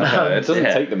does. It doesn't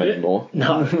take them anymore.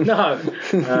 No.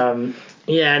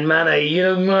 And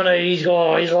Mane, he's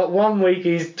like 1 week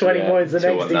he's 20 points, the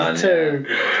next he's 2.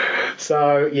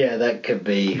 So, that could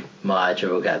be my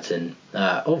triple captain.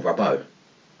 Robbo.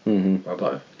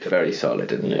 Robbo. Very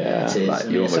solid, isn't it? Yeah, it is. Like,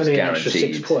 you're almost only guaranteed. An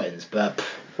extra 6 points, but...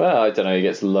 Well, I don't know, he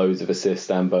gets loads of assists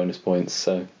and bonus points,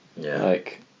 so... Yeah.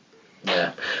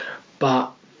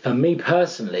 But for me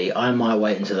personally, I might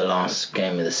wait until the last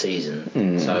game of the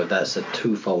season. So that's a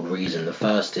twofold reason. The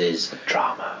first is...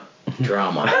 Drama.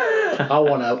 I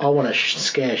want to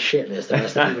scare shitless the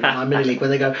rest of the people in my mini league when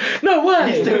they go, no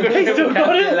way, he's still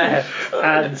got it.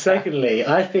 And secondly,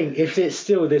 I think if it's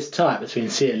still this tight between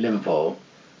City and Liverpool,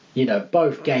 You know,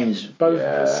 both games,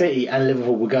 City and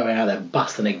Liverpool were going out there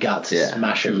busting their guts to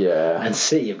smash them. Yeah. And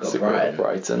City have got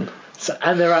Brighton. So,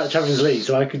 and they're out of the Champions League,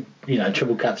 so I could,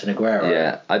 triple captain Aguero.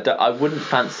 Yeah, I wouldn't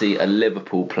fancy a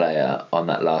Liverpool player on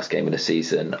that last game of the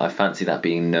season. I fancy that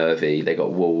being nervy. They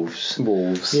got Wolves.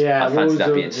 Yeah, I fancy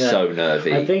that being so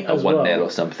nervy. I think a 1-0 or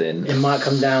something. It might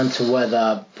come down to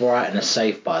whether Brighton are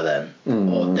safe by then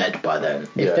or dead by then.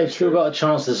 If they've still got a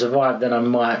chance to survive, then I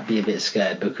might be a bit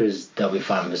scared because they'll be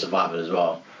fighting for survival as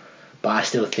well. But I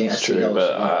still think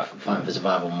fighting for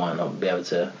survival might not be able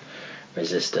to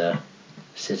resist a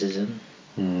Citizen.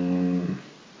 I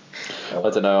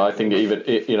don't know. I think even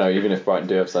if Brighton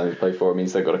do have something to play for, it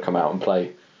means they've got to come out and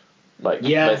play.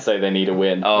 Let's say they need a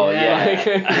win. Oh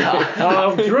yeah.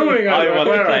 I'm drooling over I want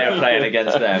a player playing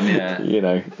against them.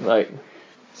 Yeah.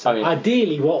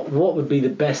 Ideally, what would be the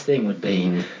best thing would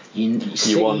be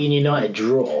City and United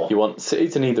draw. You want City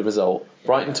to need the result.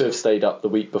 Brighton to have stayed up the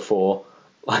week before.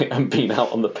 And been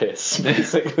out on the piss,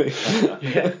 basically.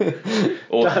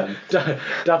 Awesome.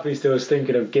 Duffy still was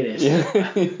thinking of Guinness.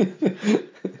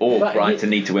 Or Brighton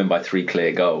need to win by 3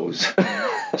 clear goals.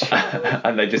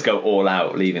 And they just go all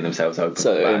out, leaving themselves open.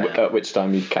 So, at which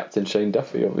time you'd captain Shane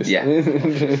Duffy, obviously.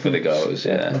 Yeah, for the goals,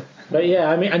 yeah. But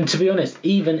yeah, and to be honest,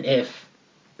 even if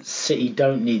City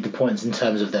don't need the points in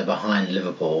terms of they're behind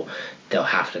Liverpool, they'll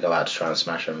have to go out to try and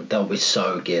smash them. They'll be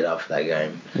so geared up for that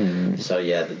game. So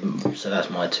yeah, so that's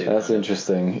my two. That's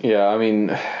interesting. Yeah, I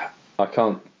mean, I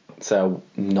can't say I'm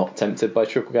not tempted by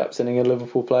triple captaining a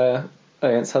Liverpool player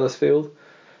against Huddersfield.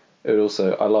 It would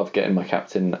also, I love getting my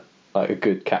captain, a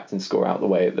good captain score out the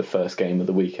way at the first game of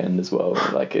the weekend as well.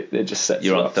 It just sets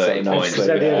you up. You're on 30 points.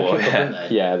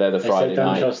 Yeah, they're the Friday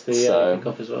night. They said don't trust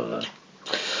the kickoff as well, though.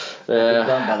 We've done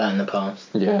about that in the past.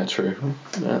 Yeah, true.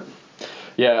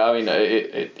 Yeah, I mean,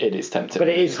 it is tempting. But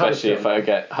it is especially if I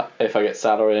get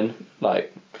Salah in,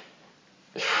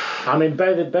 I mean,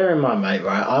 bear in mind, mate.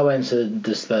 Right, I went to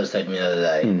the Spurs stadium the other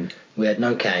day. We had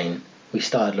no Kane. We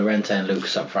started Llorente and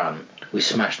Lucas up front. We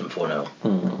smashed them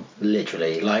 4-0.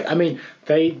 Literally, I mean,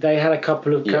 they had a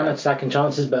couple of counter-attacking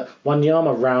chances, but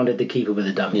Wanyama rounded the keeper with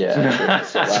a dummy. Yeah.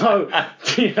 So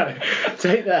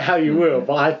take that how you will,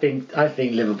 but I think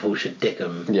Liverpool should dick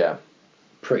them. Yeah.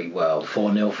 Pretty well.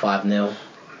 4-0, 5-0.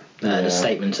 A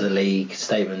statement to the league,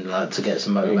 statement to get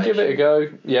some motivation. Give it a go.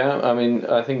 Yeah, I mean,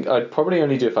 I think I'd probably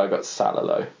only do if I got Salah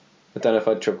though. I don't know if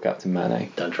I'd triple captain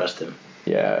Mane. Don't trust him.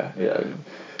 Yeah. The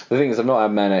thing is, I've not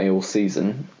had Mane all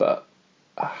season, but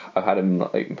I've had him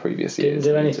in previous years.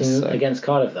 Didn't do anything against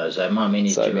Cardiff though, so it might mean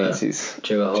he's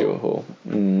due a haul.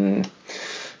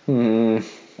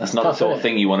 That's not the sort of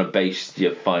thing you want to base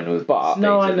your finals. But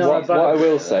no, I know. What I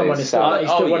will say is Salah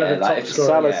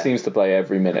yeah. seems to play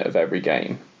every minute of every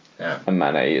game. Yeah. And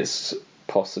Mane is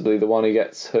possibly the one who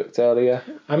gets hooked earlier.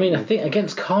 I mean, I think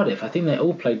against Cardiff, I think they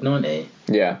all played 90.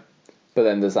 Yeah. But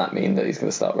then does that mean that he's going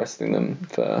to start resting them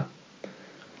for...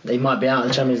 They might be out of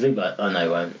the Champions League, but I know he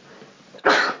won't.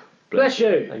 Bless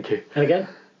you. Thank you. And again.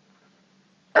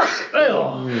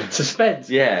 Suspense.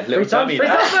 Yeah, Free time. He's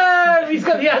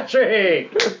got the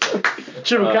hat-trick.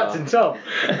 Triple captain Tom.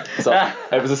 So,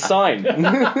 it was a sign.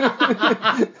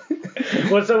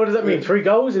 Well, so what does that mean? 3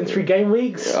 goals in 3 game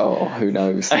weeks? Oh, who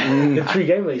knows? In 3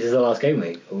 game weeks is the last game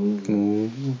week.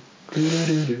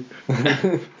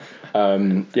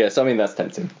 So I mean that's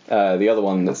tempting. The other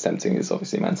one that's tempting is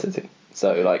obviously Man City.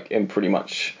 So in pretty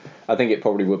much, I think it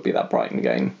probably would be that Brighton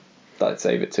game that I'd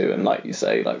save it to, and like you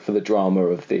say, for the drama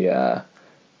of the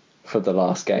for the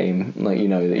last game, that you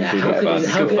get.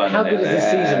 How good is this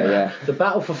season, man? The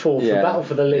battle for fourth, the battle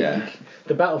for the league,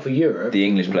 the battle for Europe. The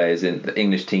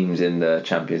English teams in the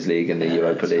Champions League and the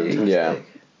Europa League. Fantastic. Yeah.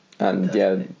 And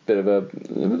bit of a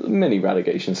mini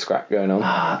relegation scrap going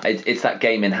on. It's that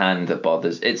game in hand that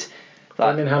bothers. It's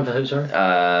game in hand for who? Sorry.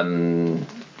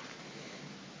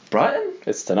 Brighton.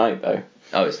 It's tonight though.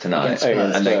 Oh, it's tonight,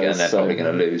 and they're probably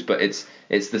going to lose. But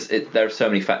there are so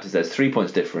many factors. There's 3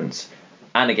 points difference,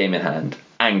 and a game in hand,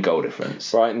 and goal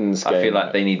difference. Brighton's game, I feel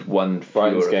like they need one.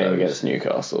 Brighton's game against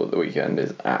Newcastle at the weekend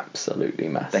is absolutely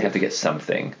massive. They have to get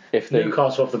something.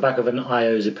 Newcastle off the back of an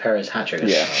Ioza Perez hat-trick.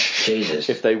 Yeah. Jesus.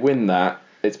 If they win that,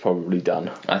 it's probably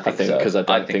done. I think so. Because I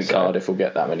don't think Cardiff will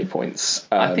get that many points.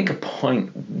 I think a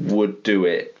point would do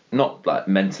it. Not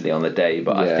mentally on the day,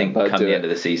 but I think come the end of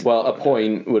the season. Well, a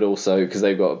point would also, because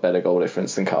they've got a better goal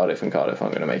difference than Cardiff, and Cardiff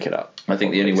aren't going to make it up. I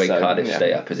think the only way Cardiff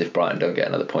stay up is if Brighton don't get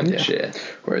another point this year.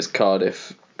 Whereas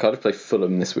Cardiff play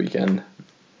Fulham this weekend,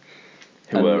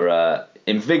 who were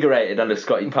invigorated under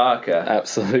Scotty Parker.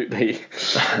 Absolutely.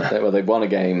 They've won a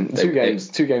game. Two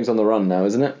games on the run now,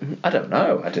 isn't it? I don't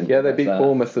know. I didn't. Yeah, they beat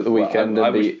Bournemouth at the weekend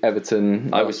and beat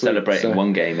Everton. I was celebrating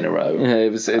one game in a row. Yeah,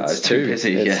 it's too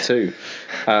busy. It's two.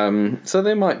 So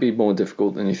they might be more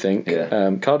difficult than you think.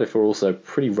 Yeah. Cardiff are also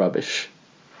pretty rubbish,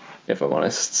 if I'm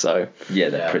honest. So yeah,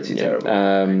 they're pretty terrible. I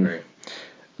agree.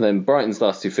 Then Brighton's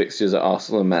last two fixtures are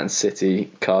Arsenal and Man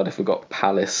City. Cardiff have got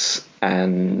Palace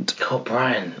and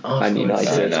Brian. Arsenal and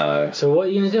United. No. So what are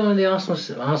you going to do on the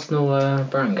Arsenal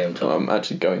Brighton game, Tom? I'm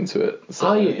actually going to it. So,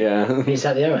 Are you? Yeah. He's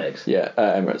at the Emirates? Yeah,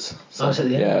 Emirates. So, It's at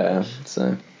the Emirates? Yeah,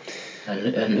 so... And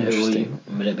who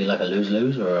will it be, like a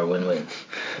lose-lose or a win-win?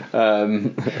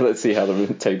 Let's see how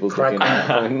the table's looking at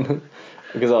that point.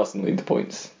 Because Arsenal need the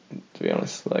points, to be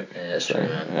honest. Yeah, that's true,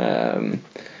 man.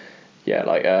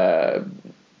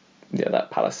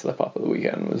 That Palace slip up at the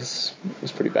weekend was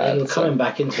pretty They bad. were coming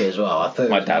back into it as well. I thought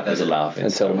My dad was laughing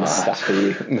Until so much.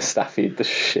 Mustafi'd the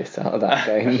shit out of that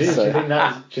game. Do you So.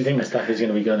 think Mustafi's going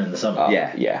to be gone in the summer?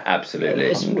 Yeah, absolutely.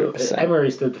 100%.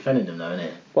 Emery's still defending him, though, isn't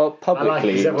he? Well,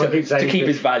 publicly, To keep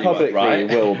his value up, publicly right?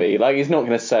 he will be. Like, he's not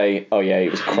going to say, "Oh yeah, he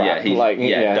was crap."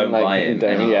 Don't buy him.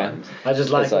 Yeah. I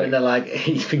just like It's it like- when they're like,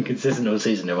 he's been consistent all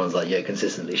season. Everyone's like, yeah,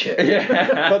 consistently shit.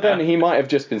 But then he might have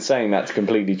just been saying that to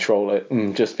completely troll it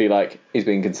and just be like, he's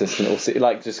been consistent all season.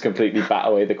 Like, just completely bat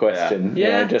away the question. Yeah.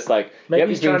 You know, just like, Maybe yep,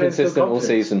 he's he's been trying to instill consistent all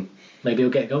confidence. season. Maybe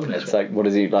he'll get a goal next It's like, what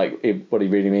is he like? What he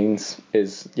really means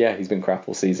is, yeah, he's been crap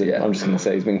all season. Yeah. I'm just going to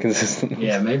say he's been consistent.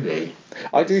 Yeah, maybe.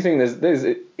 I do think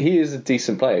he is a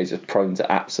decent player. He's just prone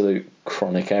to absolute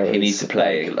chronic errors. He needs to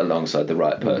play alongside the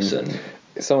right person.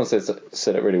 Someone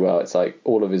said it really well. It's like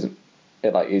all of his,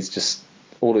 he's just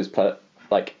all his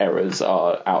errors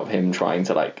are out of him trying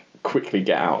to like quickly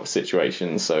get out of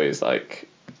situations. So he's like,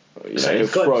 So he'll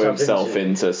he's got throw himself himself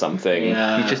into something.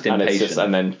 Yeah. He's just and impatient.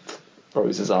 and then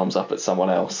throws his arms up at someone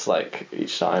else like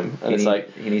each time, and it's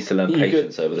like he needs to learn you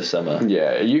patience over the summer.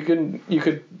 yeah, you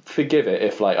could forgive it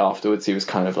if like afterwards he was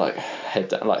kind of like head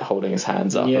down, like holding his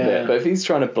hands up a Yeah. bit. But if he's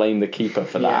trying to blame the keeper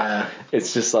for Yeah. that,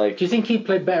 it's just like Do you think he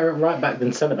played better at right back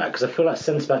than centre back? Because I feel like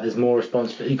centre back there's more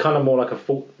responsibility. You're kind of more like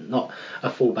not a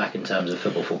full back in terms of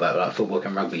football fullback, but like football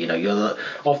and rugby. You know, you're the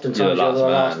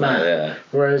last man. Yeah.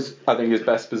 Whereas I think his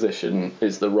best position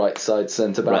is the right side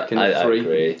centre back Right, in the I three.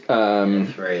 agree.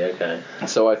 three, okay.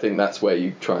 So I think that's where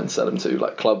you try and sell him to,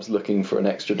 like clubs looking for an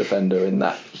extra defender in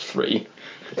that three,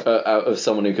 out of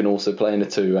someone who can also play in a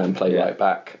two and play Yeah. right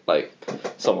back. Like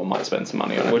someone might spend some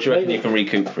money on it. What do you reckon you can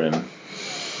recoup for him?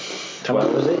 How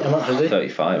much was he?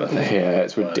 35, I think. Yeah,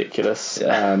 it's ridiculous.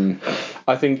 Yeah.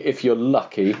 I think if you're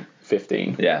lucky,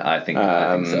 15. Yeah, I think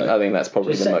so. I think that's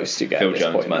probably Just the say- most you get Phil at this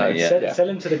Jones point. money, though. yeah. Sell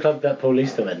him to the club that Paul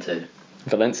Easter went to.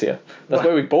 Valencia. That's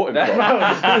where we bought him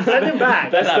from. Send him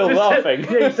back. They're still laughing.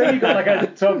 Yeah, you say you got like a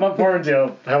 12-month warranty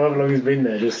or however long he's been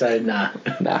there. Just say, nah.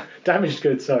 Nah. Damaged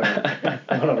goods, sorry. I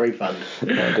want a refund.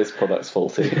 No, this product's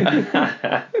faulty.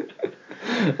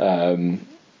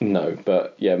 No,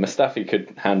 but yeah, Mustafi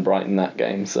could hand Brighton that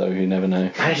game, so you never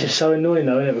know. And it's just so annoying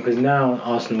though, isn't it? Because now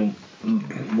Arsenal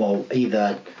will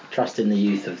either trust in the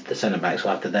youth of the centre-backs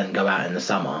will have to then go out in the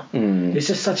summer. It's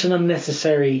just such an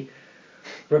unnecessary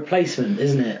replacement,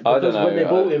 isn't it? I Because don't know, when they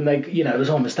bought him, it was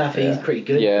on Mustafi, Yeah. he's pretty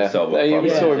good. Yeah, So what we problem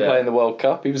saw him is, play yeah. in the World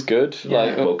Cup. He was good. Yeah.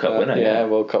 Like World Cup winner, yeah.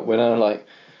 World Cup winner. Like,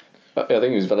 I think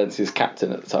he was Valencia's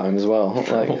captain at the time as well.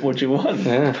 Like, What would you want?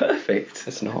 Yeah. Perfect.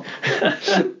 it's not.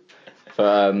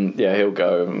 But yeah, he'll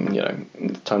go.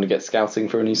 Time to get scouting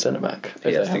for a new centre back if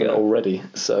He they has to haven't go. already.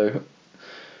 So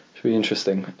should be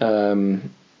interesting.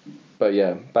 But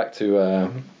yeah, back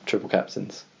to triple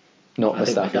captains. Not I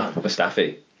think we're Mustafi. done.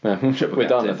 Mustafi. Yeah, we're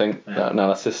done, I captain. think. That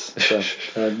analysis. So.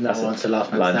 Now on to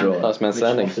last man Line standing. draw. Last man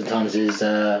standing. Which oftentimes is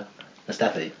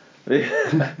Mustafi.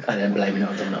 And then blaming it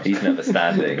on someone else. He's never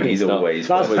standing. He's not. always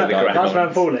Last on the man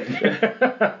ground. falling.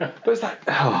 But it's like,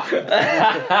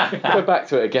 go back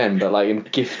to it again, but like him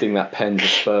gifting that pen to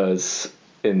Spurs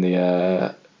in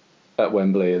the at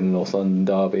Wembley in the North London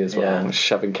derby as well, Yeah. and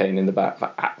shoving Kane in the back for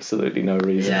absolutely no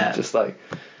reason. Yeah. Just like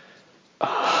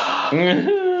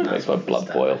makes my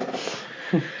blood boil.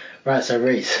 Right, so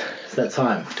Reece, it's that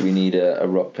time. Do we need a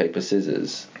rock, paper,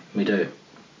 scissors? We do.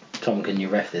 Tom, can you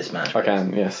ref this match? I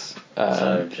can, yes.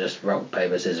 So just rock,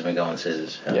 paper, scissors, we go on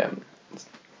scissors. Yeah.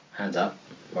 Hands up,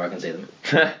 where I can see them.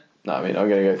 No, I mean I'm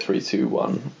gonna go 3, 2,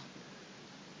 1.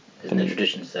 Isn't the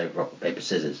tradition to say rock, paper,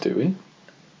 scissors? Do we? Do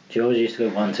you always used to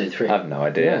go 1, 2, 3? I have no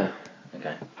idea.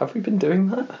 Okay. Have we been doing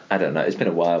that? I don't know. It's been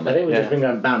a while, I mate. think we've Yeah. just been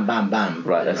going bam, bam, bam.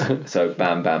 Right, so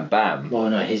bam, bam, bam. Well,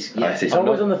 no, it's it's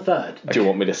always not- on the third. Do you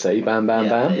want me to say bam, bam, Yeah,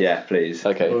 bam? please. Yeah, please.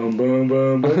 Okay. Boom, boom,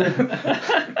 boom, boom.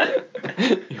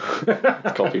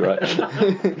 It's copyright.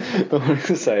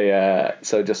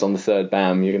 So just on the third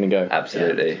bam, you're going to go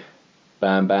Absolutely.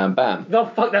 bam, bam, bam. No,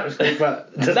 fuck, that was quick,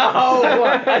 but... No!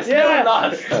 I still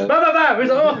lost. Bam, bam, bam! It's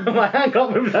like, oh, my hand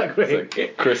can't move that So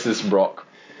quick. Chris's rock,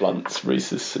 Blunt's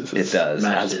Reese's scissors. It does,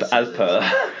 Matches as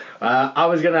per. I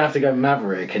was going to have to go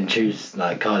Maverick and choose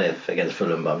like Cardiff against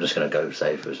Fulham, but I'm just going to go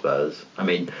safe with Spurs. I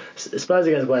mean, Spurs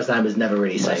against West Ham is never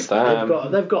really safe. West Ham.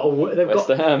 West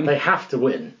Ham. They have to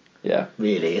win. Yeah,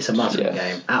 Really, it's a must-win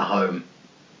game at home.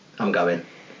 I'm going.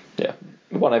 yeah.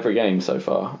 Won every game so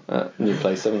far at new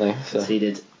place, haven't they? So.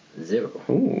 Conceded 0.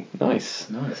 Ooh, nice.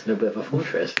 Nice, a little bit of a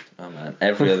fortress. Oh man,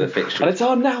 every other fixture. And it's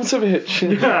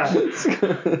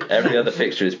Arnautovic. Every other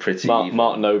fixture is pretty.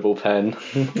 Mark Noble pen.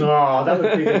 Oh, that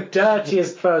would be the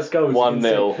dirtiest first goal.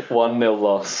 1-0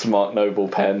 loss. Mark Noble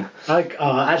pen.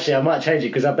 Actually, I might change it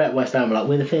because I bet West Ham are like,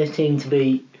 we're the first team to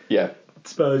beat Yeah,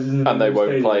 Spurs. In the and they won't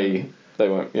stadium. play. They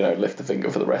won't, lift a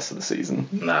finger for the rest of the season.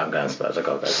 No, I'm going Spurs. I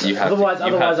can't go Spurs. You have to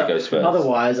go Spurs.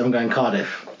 Otherwise, I'm going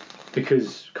Cardiff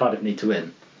because Cardiff need to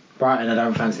win. Brighton, I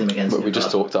don't fancy them against. But we just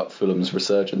talked up Fulham's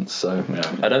resurgence, so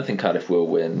Yeah. I don't think Cardiff will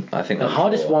win. I think The they'll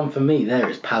hardest draw. one for me there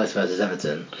is Palace versus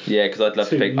Everton. Yeah, because I'd love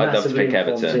to pick. I'd love to Massively pick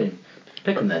informed Everton. team.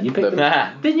 Pick them then. You picked them.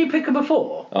 Nah. Didn't you pick them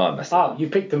before? Oh, I messed up. Oh, you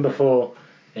picked them before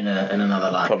in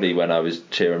another line. Probably when I was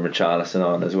cheering Richarlison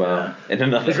on as well. Yeah. In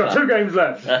another. He's got 2 games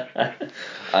left.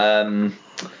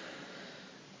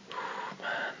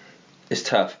 It's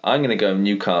tough. I'm going to go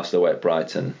Newcastle away at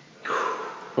Brighton.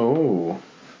 ooh,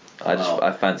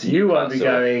 I fancy You Newcastle. won't be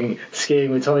going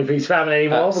skiing with Tommy P's family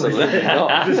anymore. Absolutely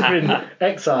not. You've just been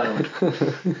exiled.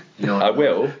 I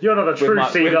will. You're not a true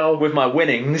seagull. With my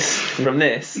winnings from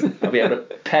this, I'll be able to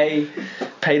pay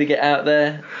to get out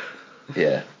there.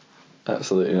 Yeah.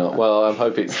 absolutely not. Well, I'm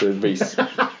hoping it's the Reece.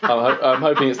 I'm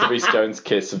hoping it's the Reece Jones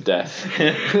kiss of death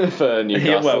for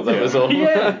Newcastle. well, that was all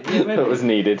yeah, maybe. that was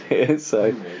needed here.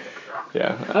 So,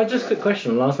 yeah, Just a quick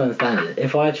question. Last man standing.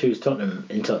 If I choose Tottenham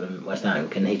in Tottenham West Ham,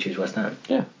 can he choose West Ham?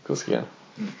 yeah, of course you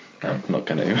can. I'm not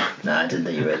going to. No, I didn't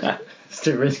think you would. It's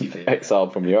too risky for you.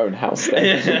 Exiled from your own house,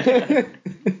 then.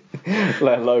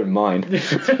 Let alone mine.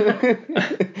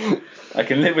 I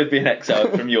can live with being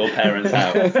exiled from your parents'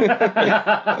 house.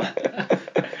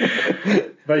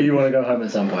 But you want to go home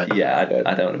at some point. Yeah, I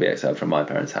don't want to be exiled from my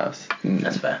parents' house.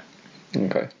 That's fair.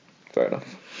 Okay, fair enough.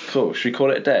 Cool. Should we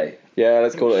call it a day? Yeah,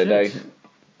 let's call it a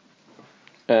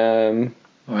day.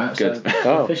 Alright, Good. so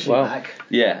Oh, officially well. back.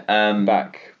 Yeah.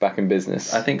 Back in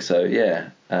business. I think so. Yeah.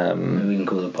 Maybe we can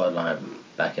call the pod like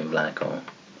Back in Black or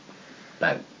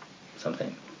Back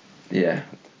something. Yeah.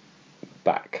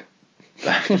 Back.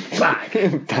 Back!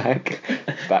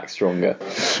 Back stronger.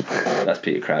 That's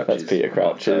Peter Crouch. That's Peter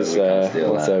Crouch's.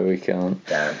 Also, we can't.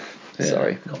 Damn. Yeah.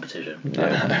 Sorry. Competition.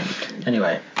 Yeah.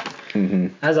 Anyway,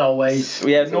 as always,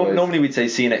 Yeah. As always. Normally we'd say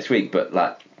see you next week, but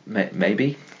like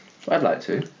maybe. I'd like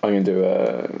to. I'm going to do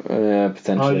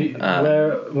potentially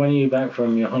when are you back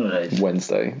from your holidays?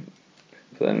 Wednesday.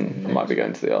 Then I might be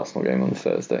going to the Arsenal game on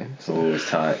Thursday. So Always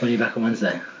tight. When are you back on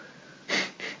Wednesday?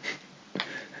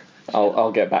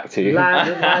 I'll get back to you. Land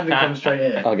and come straight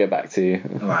here. I'll get back to you.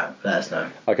 Alright, let us know.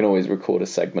 I can always record a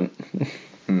segment.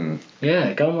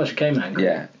 Yeah, go and watch a game, man.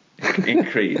 Yeah.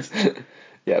 Increased.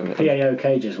 Yeah.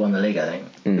 PAOK just won the league, I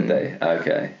think. Did they?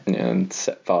 Okay. Yeah, and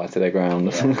set fire to their ground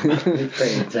or something. It's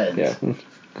pretty intense. Yeah.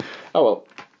 Oh well.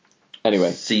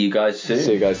 Anyway, See you guys soon.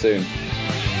 see you guys soon.